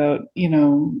 talking about,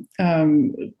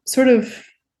 sort of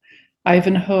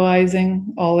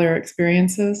Ivanhoeizing all their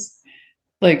experiences,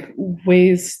 like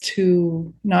ways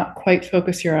to not quite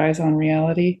focus your eyes on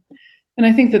reality. And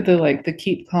I think that the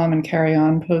keep calm and carry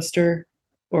on poster,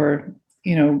 or,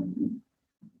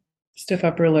 stiff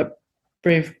upper lip,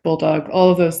 brave bulldog,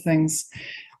 all of those things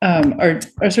are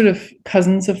sort of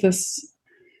cousins of this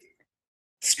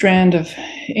strand of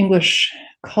English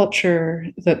culture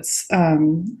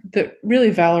that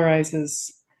really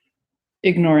valorizes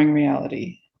ignoring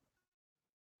reality.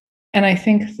 And I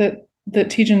think that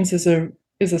Tidion's is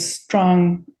a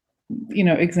strong,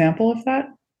 example of that.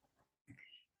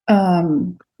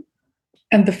 And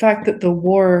the fact that the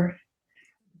war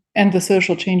and the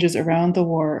social changes around the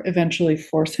war eventually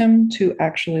force him to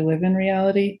actually live in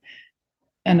reality,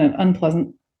 and an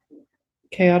unpleasant,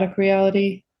 chaotic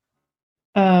reality.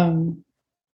 I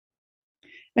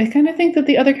kind of think that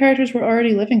the other characters were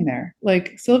already living there.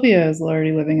 Like Sylvia is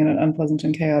already living in an unpleasant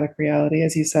and chaotic reality,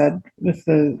 as you said, with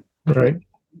the Right.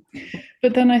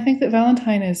 But then I think that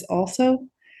Valentine is also,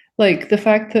 like, the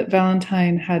fact that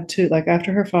Valentine had to, like,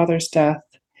 after her father's death,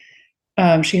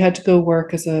 she had to go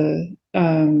work as a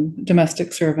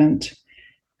domestic servant,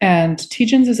 and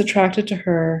Tidgens is attracted to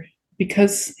her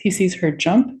because he sees her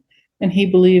jump, and he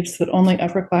believes that only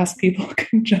upper class people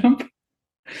can jump.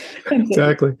 And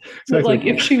Exactly. that, like,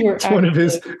 if she were It's one of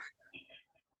his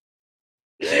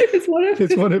it's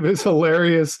one of his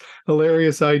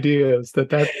hilarious ideas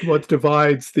that's what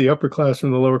divides the upper class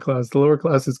from the lower class. The lower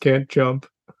classes can't jump.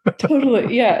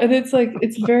 Totally, yeah. And it's like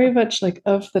it's very much like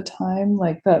of the time,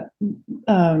 like that,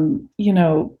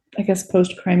 I guess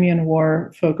post Crimean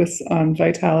War focus on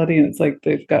vitality, and it's like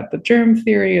they've got the germ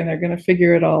theory and they're going to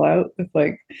figure it all out with,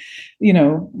 like,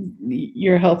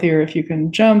 you're healthier if you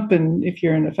can jump, and if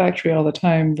you're in a factory all the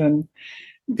time, then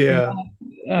Yeah.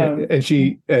 And as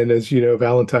you know,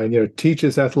 Valentine,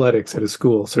 teaches athletics at a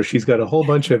school. So she's got a whole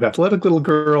bunch of athletic little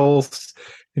girls,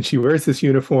 and she wears this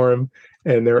uniform,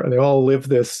 and they all live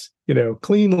this,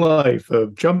 clean life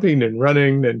of jumping and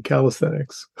running and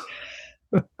calisthenics.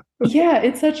 yeah,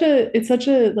 it's such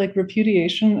a like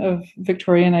repudiation of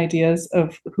Victorian ideas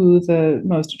of who the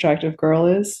most attractive girl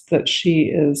is, that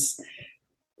she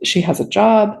has a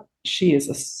job, she is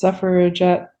a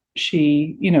suffragette,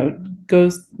 she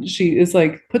is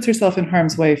like puts herself in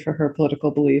harm's way for her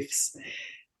political beliefs.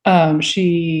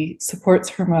 She supports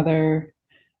her mother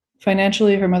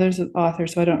financially. Her mother's an author,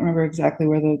 so I don't remember exactly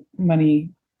where the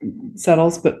money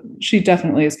settles, but she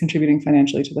definitely is contributing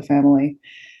financially to the family.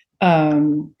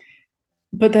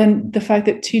 But then the fact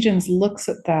that Tidgens looks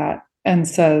at that and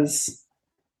says,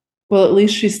 well, at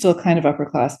least she's still kind of upper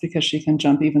class because she can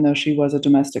jump even though she was a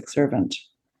domestic servant.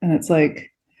 And it's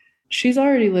like, she's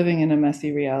already living in a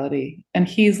messy reality, and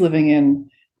he's living in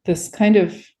this kind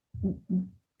of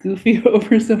goofy,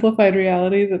 oversimplified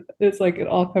reality that it's like it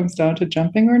all comes down to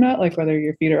jumping or not, like whether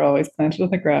your feet are always planted on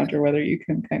the ground or whether you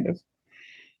can kind of,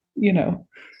 you know,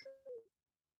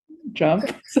 jump.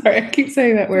 Sorry, I keep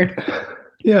saying that word.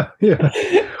 Yeah, yeah.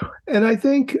 And I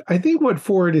think what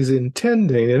Ford is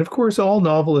intending, and of course all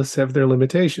novelists have their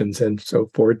limitations, and so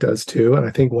Ford does too. And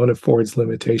I think one of Ford's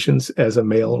limitations as a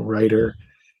male writer,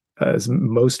 as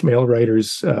most male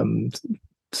writers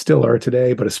still are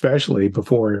today, but especially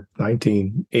before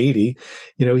 1980,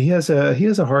 he has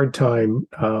a hard time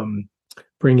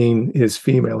bringing his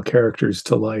female characters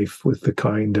to life with the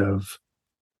kind of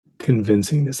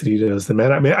convincingness that he does the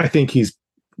men. I mean, I think he's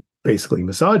basically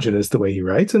misogynist the way he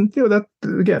writes, and that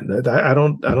again, I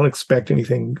don't expect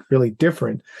anything really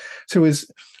different. So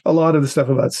is a lot of the stuff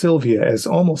about Sylvia as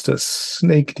almost a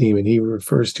snake demon. He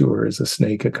refers to her as a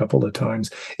snake a couple of times.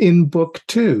 In book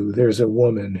 2, there's a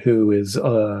woman who is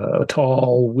a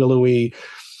tall, willowy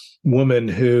woman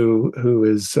who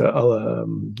is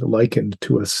likened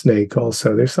to a snake.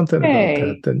 Also, there's something about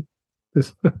that. Then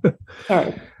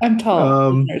sorry, I'm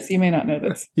tall. Listeners, you may not know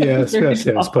this. Yes,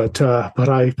 but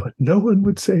no one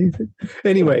would say that.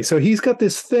 Anyway, so he's got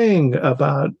this thing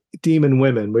about demon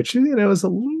women, which is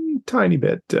a tiny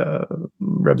bit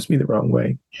rubs me the wrong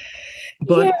way.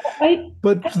 But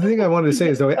but the thing I wanted to say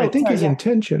is, though, I think his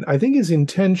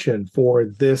intention for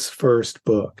this first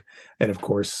book, and of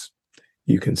course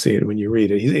you can see it when you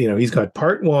read it. He's got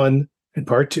part 1 and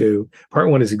part 2. Part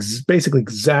 1 is basically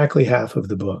exactly half of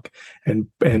the book, and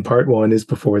part 1 is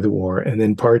before the war, and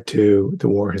then part 2, the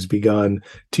war has begun.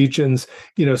 Tietjens,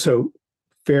 so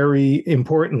very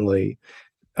importantly,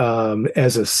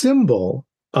 as a symbol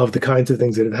of the kinds of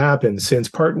things that have happened since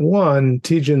part 1,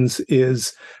 Tietjens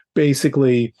is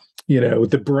basically,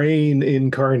 the brain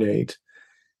incarnate.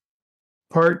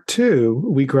 Part 2,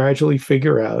 we gradually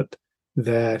figure out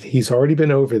that he's already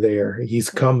been over there. He's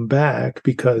come back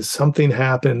because something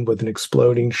happened with an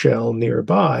exploding shell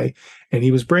nearby, and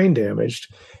he was brain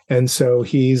damaged. And so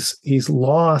he's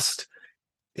lost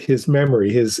his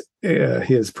memory. His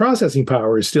processing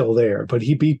power is still there, but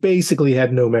he basically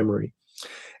had no memory.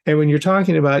 And when you're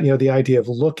talking about, the idea of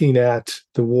looking at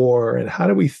the war and how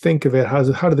do we think of it, how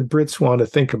do the Brits want to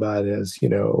think about it as,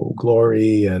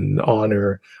 glory and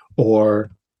honor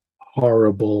or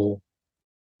horrible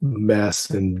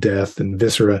mess and death and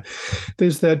viscera.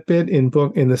 There's that bit in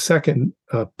the second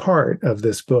part of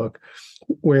this book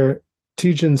where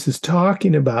Tietjens is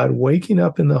talking about waking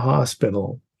up in the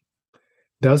hospital,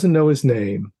 doesn't know his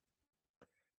name,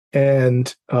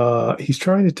 and he's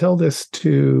trying to tell this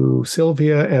to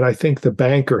Sylvia, and I think the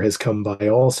banker has come by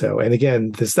also. And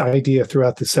again, this idea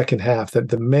throughout the second half that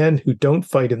the men who don't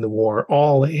fight in the war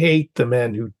all hate the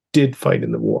men who did fight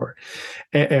in the war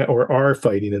or are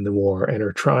fighting in the war and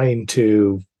are trying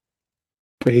to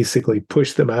basically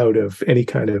push them out of any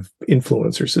kind of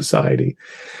influence or society.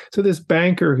 So this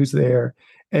banker who's there,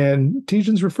 and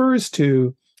Tietjens refers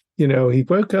to, he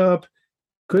woke up,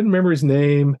 couldn't remember his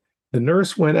name. The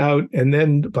nurse went out, and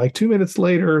then like 2 minutes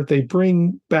later, they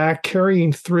bring back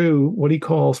carrying through what he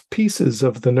calls pieces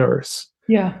of the nurse.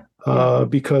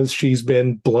 Because she's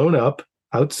been blown up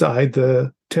outside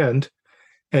the tent.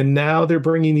 And now they're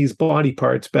bringing these body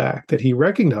parts back that he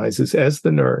recognizes as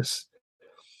the nurse.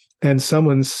 And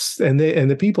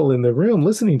the people in the room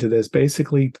listening to this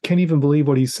basically can't even believe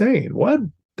what he's saying. What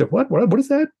is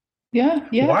that? Yeah.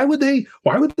 Why would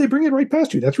they bring it right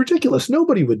past you? That's ridiculous.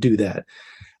 Nobody would do that.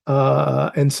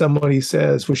 And somebody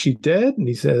says, was she dead?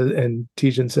 And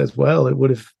Tietjens says, well, it would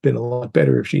have been a lot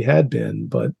better if she had been,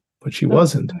 but she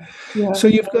wasn't. Yeah, so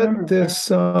you've got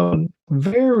this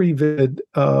very vivid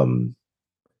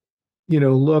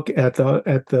look at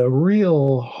the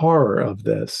real horror of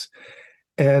this,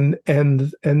 and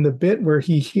the bit where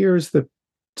he hears the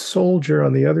soldier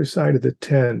on the other side of the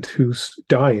tent who's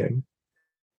dying,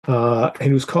 and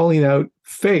who's calling out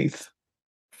faith,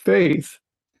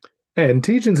 and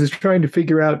Tietjens is trying to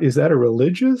figure out, is that a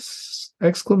religious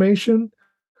exclamation,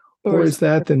 or is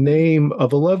that the name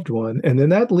of a loved one? And then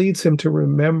that leads him to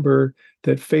remember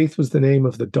that Faith was the name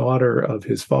of the daughter of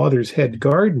his father's head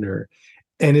gardener.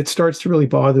 And it starts to really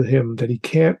bother him that he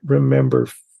can't remember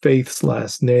Faith's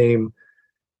last name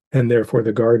and therefore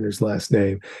the gardener's last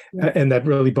name. Yeah. And that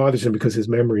really bothers him because his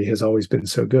memory has always been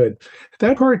so good.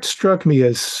 That part struck me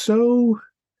as so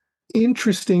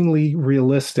interestingly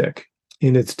realistic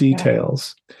in its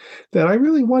details that I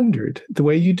really wondered, the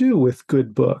way you do with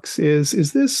good books,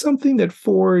 is this something that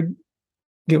Ford,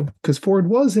 because Ford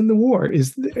was in the war,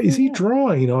 is he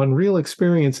drawing on real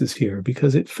experiences here?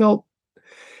 Because it felt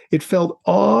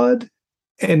odd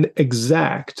and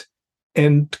exact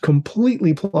and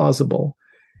completely plausible.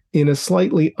 in a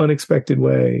slightly unexpected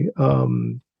way.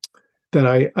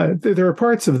 There are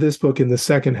parts of this book in the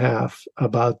second half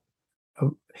about,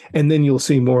 and then you'll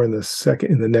see more in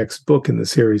the next book in the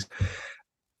series,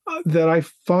 that I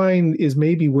find is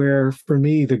maybe where, for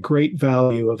me, the great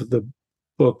value of the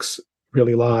books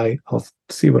really lie. I'll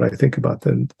see what I think about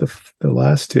the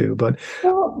last two, but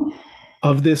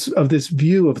of this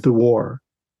view of the war.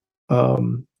 I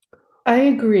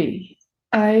agree.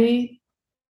 I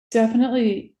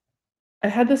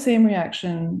had the same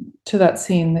reaction to that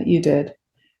scene that you did.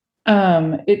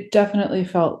 It definitely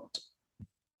felt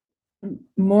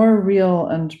more real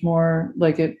and more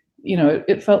like it,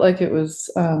 it felt like it was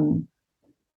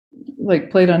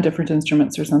like played on different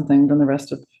instruments or something than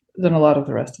a lot of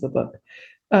the rest of the book.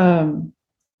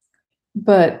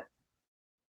 But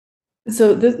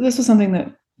so this was something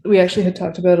that we actually had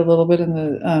talked about a little bit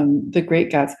in the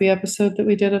Great Gatsby episode that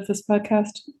we did of this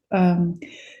podcast,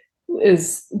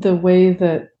 is the way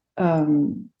that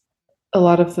a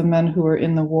lot of the men who were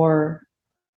in the war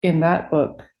in that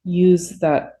book use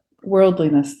that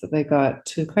worldliness that they got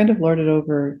to kind of lord it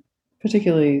over,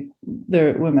 particularly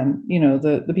the women,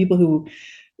 the people who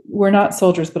were not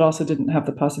soldiers, but also didn't have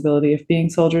the possibility of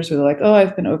being soldiers. Who are like, oh,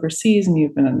 I've been overseas and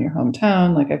you've been in your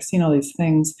hometown. Like, I've seen all these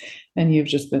things and you've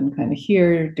just been kind of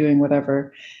here doing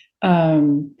whatever.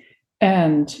 And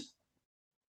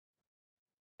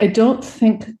I don't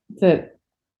think that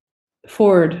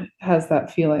Ford has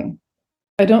that feeling.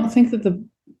 I don't think that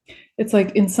it's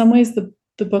like, in some ways the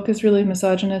book is really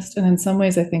misogynist, and in some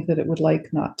ways I think that it would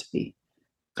like not to be.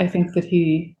 I think that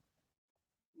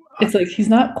it's like he's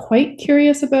not quite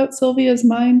curious about Sylvia's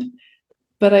mind,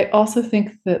 but I also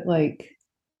think that, like,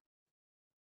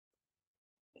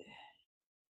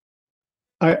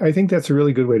 I think that's a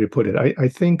really good way to put it. I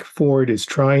think Ford is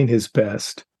trying his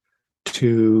best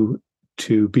to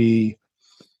be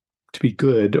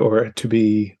good, or to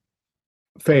be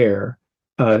fair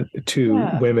to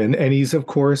women, and he's of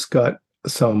course got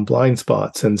some blind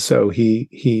spots, and so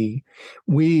we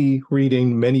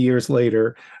reading many years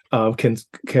later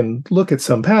can look at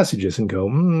some passages and go,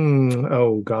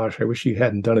 oh gosh, I wish he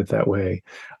hadn't done it that way.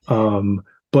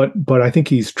 But I think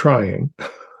he's trying.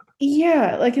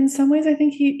 Yeah, like in some ways I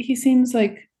think he seems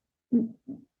like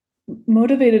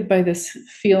motivated by this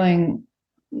feeling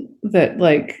that,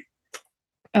 like,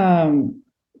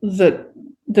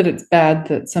 that it's bad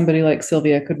that somebody like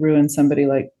Sylvia could ruin somebody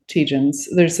like Tietjens.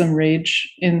 There's some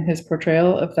rage in his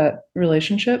portrayal of that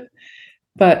relationship,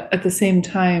 but at the same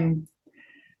time,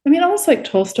 I mean, almost like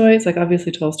Tolstoy. It's like,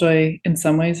 obviously Tolstoy in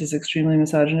some ways is extremely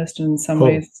misogynist, and in some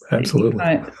ways absolutely, he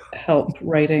can't help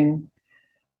writing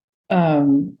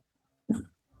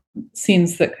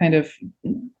scenes that kind of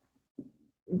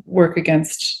work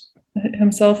against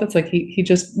himself. It's like he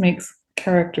just makes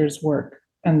characters work,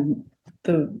 and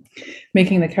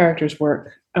making the characters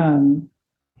work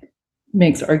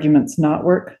makes arguments not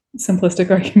work. Simplistic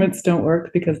arguments don't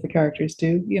work because the characters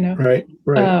do, Right.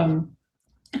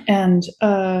 And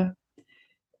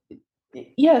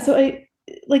yeah, so I,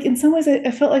 like, in some ways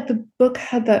I felt like the book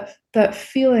had that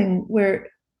feeling where,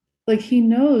 like, he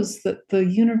knows that the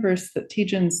universe that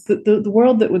Tietjens, the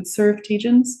world that would serve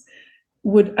Tietjens,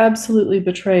 would absolutely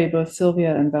betray both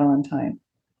Sylvia and Valentine,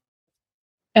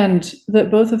 and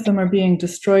that both of them are being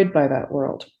destroyed by that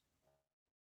world.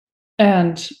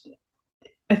 And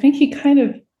I think he kind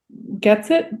of gets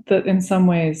it, that in some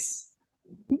ways.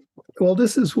 Well,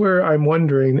 this is where I'm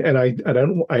wondering, and I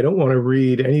don't want to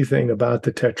read anything about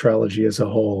the tetralogy as a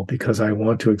whole, because I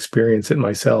want to experience it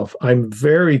myself. I'm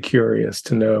very curious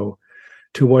to know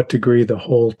to what degree the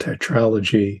whole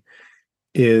tetralogy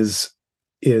is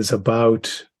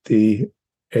about the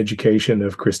education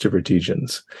of Christopher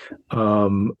Tietjens,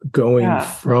 going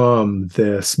from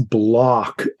this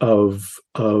block of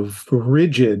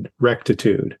rigid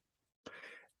rectitude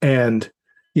and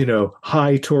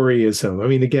high Toryism. I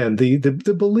mean, again,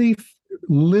 the belief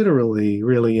literally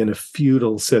really in a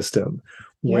feudal system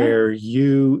where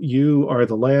you are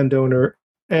the landowner,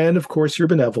 and of course you're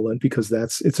benevolent, because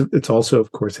it's also,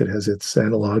 of course, it has its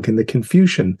analog in the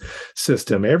Confucian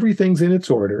system. Everything's in its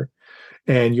order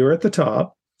and you're at the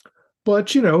top.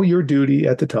 But, your duty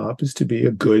at the top is to be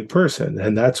a good person.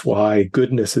 And that's why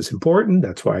goodness is important.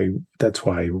 That's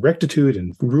why rectitude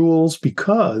and rules,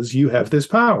 because you have this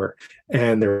power.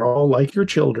 And they're all like your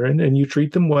children, and you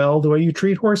treat them well the way you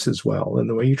treat horses well and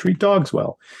the way you treat dogs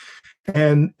well.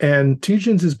 And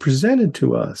Tietjens is presented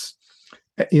to us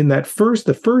in the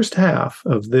first half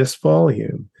of this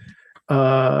volume,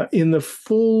 in the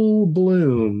full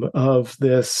bloom of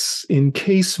this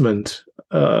encasement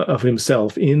of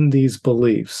himself in these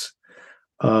beliefs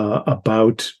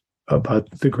about about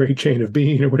the great chain of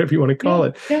being, or whatever you want to call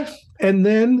it. Yeah. And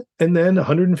then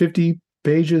 150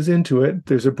 pages into it,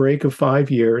 there's a break of 5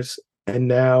 years, and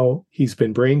now he's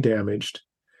been brain damaged,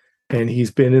 and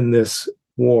he's been in this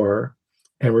war,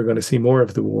 and we're going to see more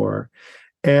of the war.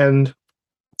 And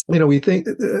we think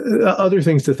other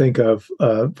things to think of,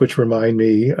 which remind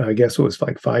me, I guess it was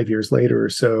like 5 years later or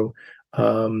so,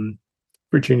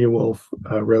 Virginia Woolf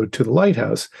wrote To the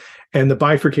Lighthouse, and the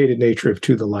bifurcated nature of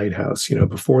To the Lighthouse,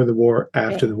 before the war,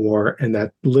 after the war, and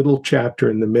that little chapter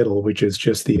in the middle, which is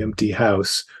just the empty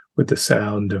house with the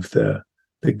sound of the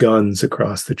guns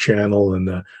across the channel and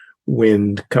the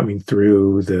wind coming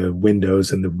through the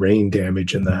windows and the rain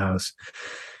damage in the house.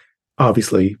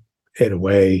 Obviously, in a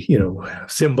way,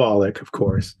 symbolic, of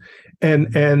course.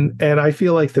 And I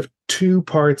feel like the two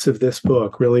parts of this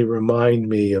book really remind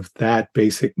me of that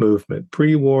basic movement,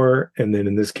 pre-war, and then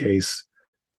in this case,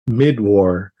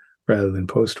 mid-war rather than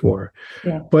post-war.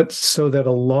 Yeah. But so that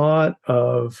a lot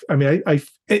of, I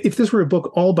if this were a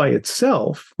book all by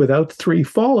itself without three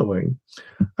following,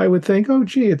 I would think, oh,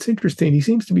 gee, it's interesting. He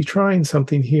seems to be trying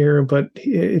something here, but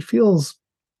it feels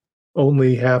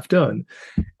only half done.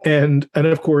 And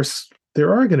of course,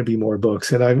 there are going to be more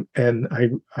books, and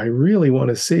I really want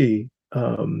to see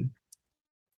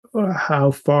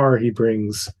how far he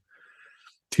brings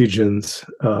Tidjans,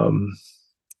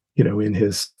 in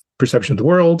his perception of the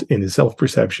world, in his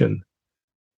self-perception.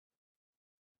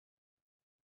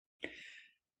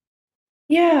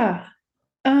 Yeah.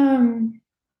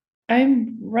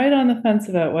 I'm right on the fence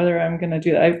about whether I'm going to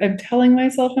do that. I'm telling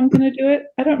myself I'm going to do it.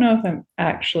 I don't know if I'm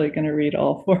actually going to read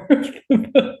all 4 of the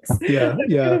books. Yeah.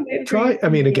 Try.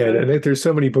 Again, I think there's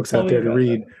so many books out there to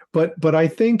read, but I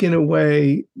think in a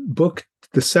way,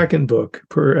 the second book,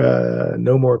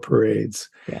 No More Parades,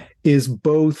 is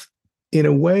both in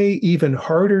a way even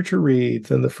harder to read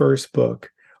than the first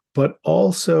book, but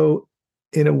also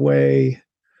in a way,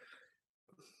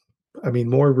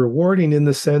 more rewarding in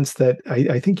the sense that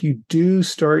I think you do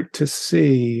start to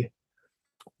see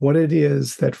what it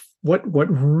is that what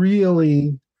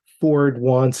really Ford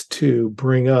wants to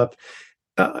bring up,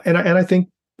 and I think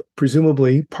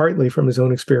presumably partly from his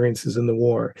own experiences in the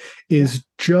war, is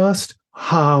just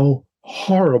how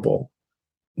horrible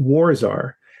wars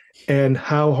are, and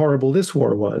how horrible this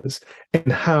war was,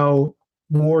 and how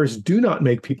wars do not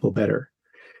make people better.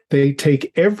 They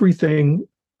take everything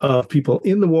of people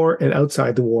in the war and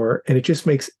outside the war, and it just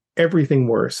makes everything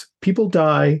worse. People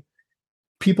die,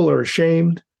 people are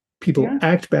ashamed, people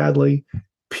act badly,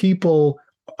 people,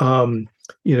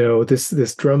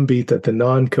 this drumbeat that the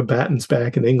non-combatants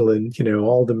back in England,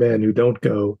 all the men who don't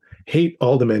go hate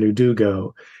all the men who do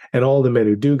go, and all the men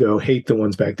who do go hate the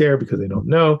ones back there because they don't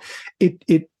know.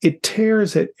 It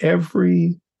tears at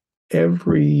every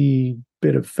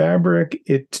bit of fabric.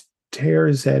 It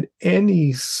tears at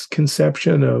any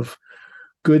conception of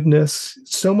goodness.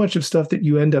 So much of stuff that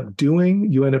you end up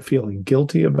doing, you end up feeling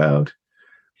guilty about.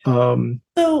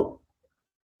 So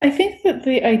I think that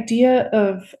the idea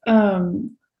of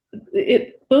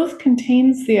it both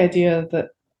contains the idea that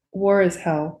war is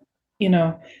hell,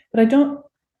 but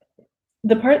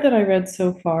the part that I read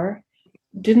so far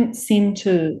didn't seem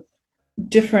to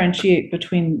differentiate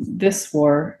between this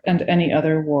war and any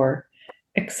other war,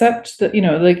 except that,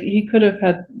 he could have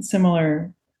had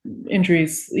similar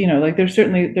injuries,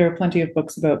 there are plenty of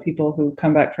books about people who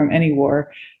come back from any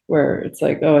war where it's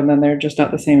like, oh, and then they're just not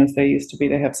the same as they used to be.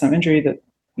 They have some injury that,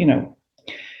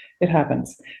 it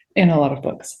happens in a lot of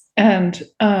books. And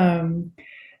I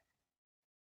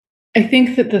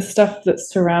think that the stuff that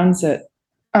surrounds it,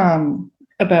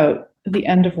 about the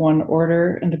end of one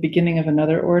order and the beginning of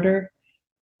another order,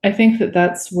 I think that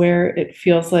that's where it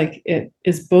feels like it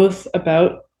is both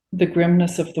about the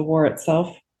grimness of the war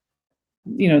itself,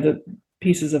 the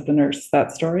Pieces of the Nurse,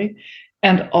 that story,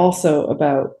 and also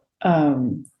about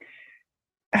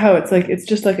how it's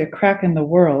just like a crack in the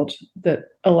world that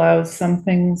allows some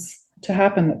things to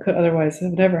happen that could otherwise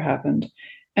have never happened,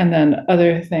 and then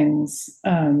other things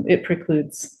it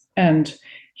precludes. And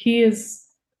he is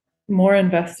more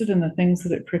invested in the things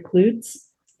that it precludes,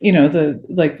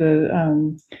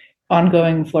 the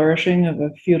ongoing flourishing of a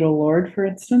feudal lord, for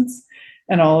instance,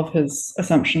 and all of his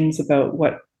assumptions about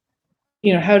what,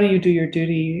 how do you do your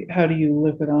duty? How do you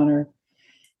live with honor?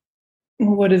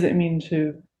 What does it mean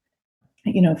to,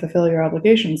 fulfill your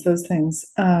obligations, those things.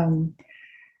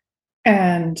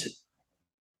 And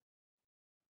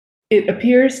it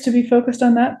appears to be focused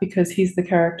on that because he's the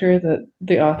character that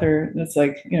the author, that's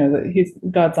like, that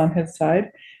God's on his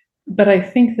side. But I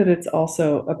think that it's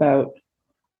also about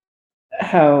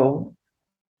how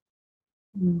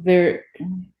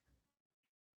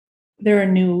there are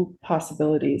new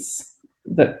possibilities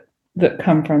that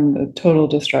come from the total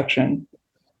destruction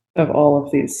of all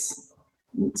of these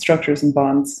structures and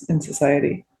bonds in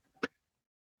society.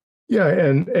 Yeah,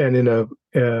 and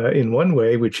in one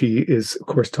way, which he is of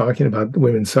course talking about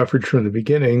women's suffrage from the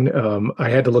beginning. I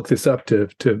had to look this up to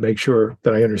make sure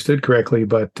that I understood correctly,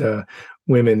 but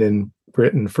women in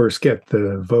Britain first get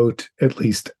the vote, at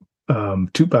least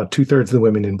about 2/3 of the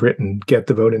women in Britain get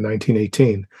the vote in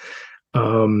 1918.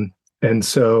 And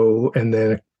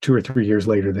then 2 or 3 years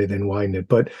later, they then widen it.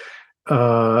 But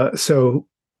so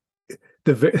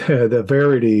the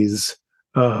verities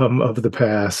of the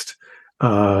past,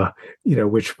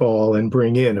 which fall and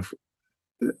bring in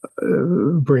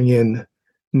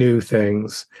new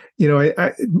things.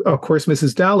 Of course,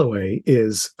 Mrs. Dalloway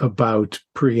is about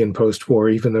pre and post war,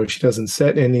 even though she doesn't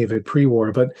set any of it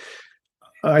pre-war. But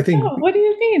I think. Oh, what do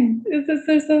you mean?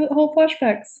 There's the whole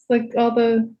flashbacks, like all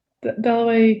the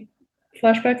Dalloway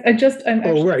flashbacks.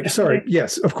 Oh, right. Sorry.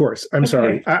 Yes, of course. I'm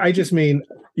sorry. I just mean,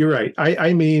 you're right.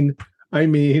 I mean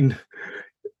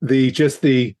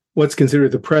the what's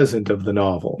considered the present of the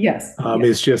novel. Yes.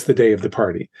 Is just the day of the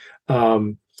party.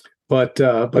 But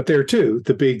there too,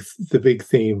 the big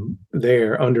theme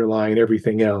there underlying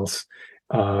everything else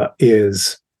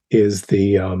is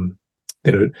the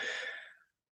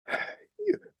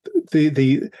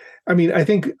I mean, I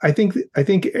think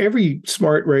every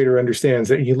smart writer understands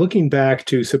that you're looking back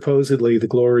to supposedly the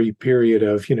glory period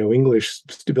of, English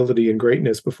stability and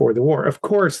greatness before the war. Of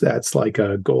course, that's like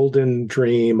a golden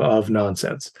dream of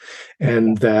nonsense,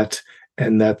 and that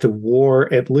the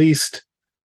war at least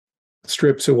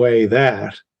strips away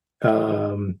that,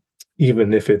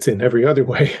 even if it's in every other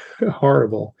way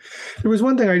horrible. There was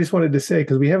one thing I just wanted to say,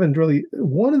 because we haven't really,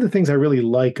 one of the things I really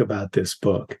like about this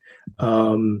book,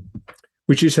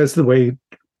 which just has the way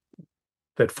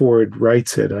that Ford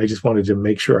writes it. I just wanted to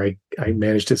make sure I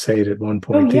managed to say it at one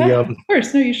point. Oh, yeah, of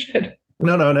course. No, you should.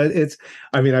 No. It's,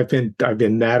 I mean, I've been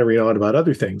nattering on about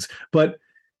other things, but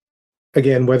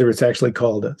again, whether it's actually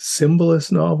called a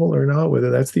symbolist novel or not, whether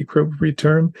that's the appropriate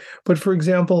term. But for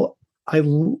example, I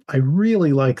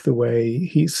really like the way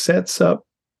he sets up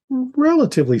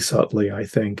relatively subtly, I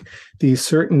think, these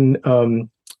certain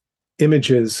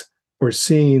images or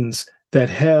scenes that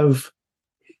have,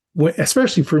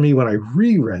 especially for me, when I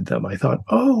reread them, I thought,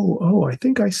 oh, I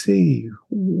think I see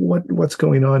what's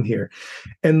going on here.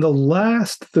 And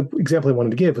the example I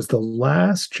wanted to give was the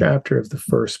last chapter of the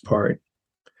first part,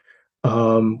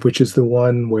 which is the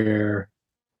one where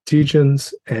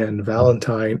Tietjens and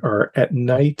Valentine are at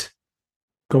night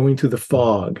going through the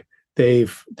fog.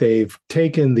 They've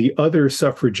taken the other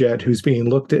suffragette who's being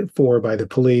looked at for by the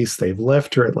police. They've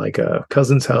left her at like a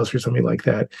cousin's house or something like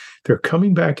that. They're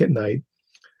coming back at night.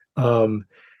 And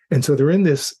so they're in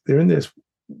this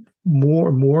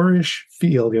moorish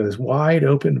field, this wide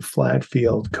open flat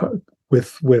field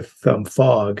with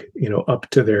fog, up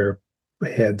to their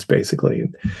heads basically.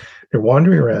 And they're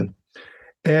wandering around.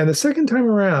 And the second time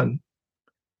around,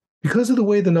 because of the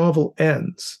way the novel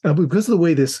ends, because of the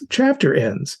way this chapter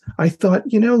ends, I thought,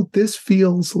 this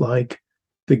feels like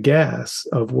the gas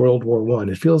of World War I.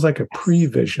 It feels like a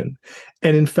prevision.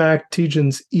 And in fact,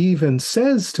 Tietjens even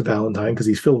says to Valentine, because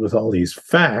he's filled with all these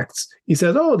facts, he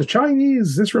says, the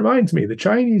Chinese, this reminds me, the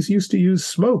Chinese used to use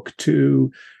smoke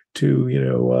to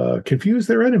confuse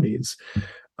their enemies.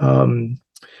 And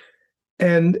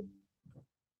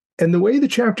the way the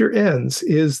chapter ends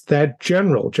is that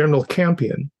General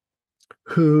Campion,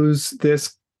 who's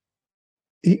this,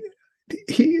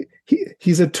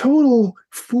 he's a total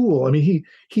fool. I mean,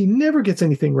 he never gets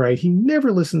anything right. He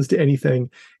never listens to anything.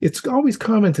 It's always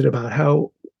commented about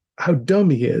how dumb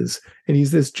he is. And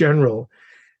he's this general,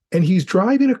 and he's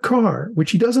driving a car,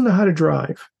 which he doesn't know how to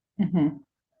drive. Mm-hmm.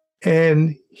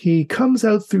 And he comes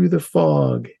out through the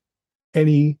fog, and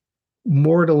he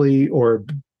mortally or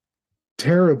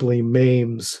terribly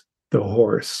maims the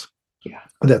horse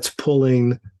that's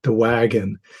pulling the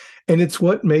wagon. And it's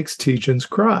what makes Tietjens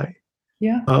cry.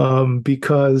 Yeah.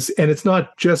 Because, and it's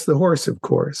not just the horse, of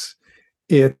course.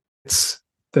 It's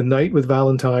the night with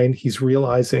Valentine. He's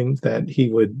realizing that he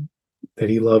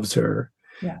loves her.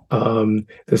 Yeah.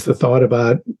 There's the thought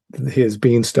about his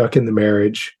being stuck in the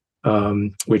marriage,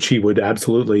 which he would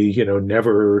absolutely,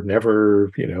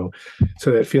 never,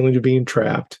 so that feeling of being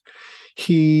trapped.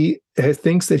 He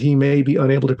thinks that he may be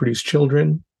unable to produce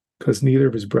children because neither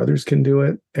of his brothers can do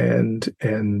it, and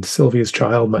Sylvia's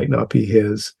child might not be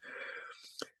his.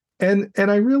 And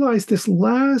I realized this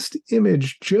last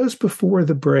image just before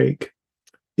the break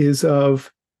is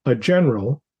of a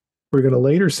general. We're going to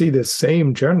later see this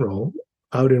same general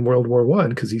out in World War I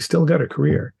because he's still got a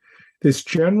career. This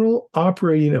general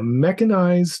operating a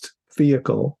mechanized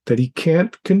vehicle that he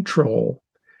can't control,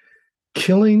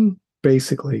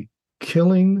 basically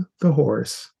killing the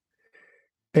horse.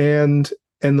 And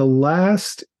the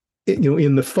last,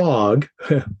 in the fog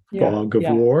of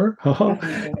war.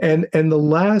 and the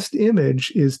last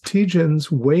image is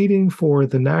Tidjans waiting for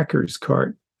the knacker's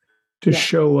cart to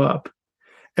show up.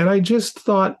 And I just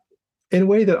thought, in a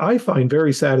way that I find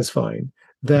very satisfying,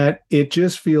 that it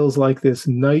just feels like this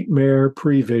nightmare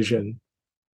prevision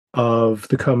of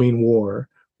the coming war,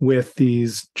 with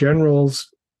these generals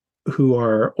who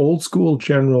are old school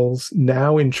generals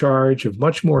now in charge of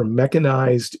much more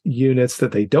mechanized units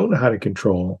that they don't know how to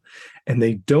control and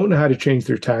they don't know how to change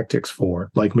their tactics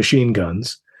for, like machine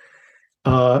guns,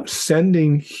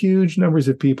 sending huge numbers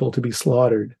of people to be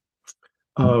slaughtered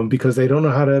because they don't know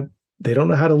how to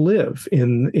live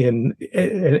and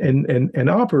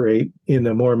operate in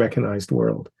a more mechanized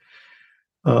world.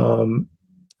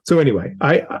 So anyway,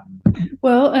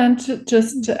 and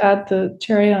just to add the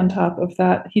cherry on top of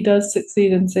that, he does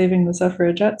succeed in saving the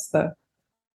suffragettes, though.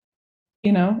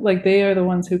 Like, they are the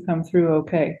ones who come through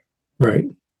okay. Right.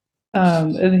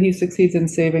 And he succeeds in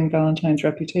saving Valentine's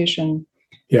reputation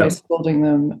by scolding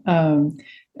them.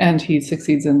 And he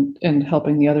succeeds in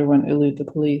helping the other one elude the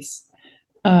police.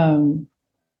 I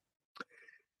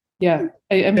think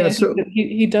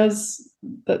he does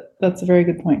that. That's a very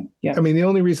good point. Yeah. I mean, the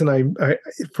only reason I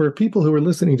for people who are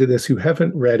listening to this who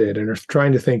haven't read it and are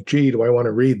trying to think, gee, do I want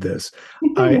to read this?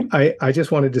 I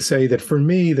just wanted to say that for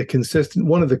me,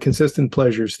 one of the consistent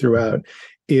pleasures throughout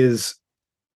is,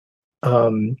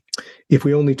 if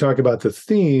we only talk about the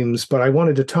themes, but I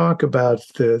wanted to talk about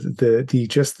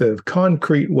the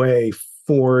concrete way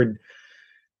Ford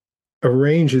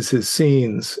arranges his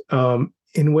scenes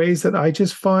in ways that I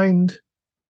just find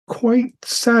quite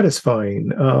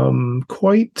satisfying,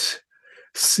 quite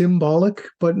symbolic,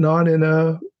 but not in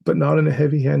a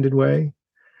heavy-handed way.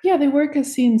 Yeah, they work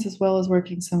as scenes as well as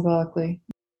working symbolically.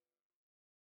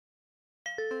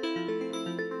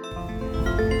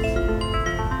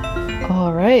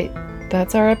 All right,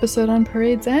 that's our episode on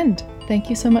Parade's End. Thank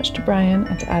you so much to Brian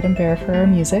and to Adam Bear for our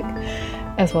music,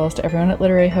 as well as to everyone at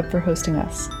Literary Hub for hosting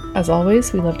us. As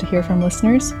always, we love to hear from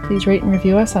listeners. Please rate and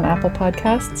review us on Apple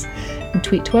Podcasts and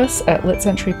tweet to us at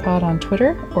LitCenturyPod on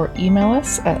Twitter or email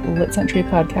us at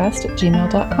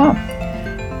litcenturypodcast@gmail.com.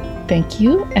 Thank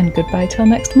you and goodbye till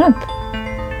next month.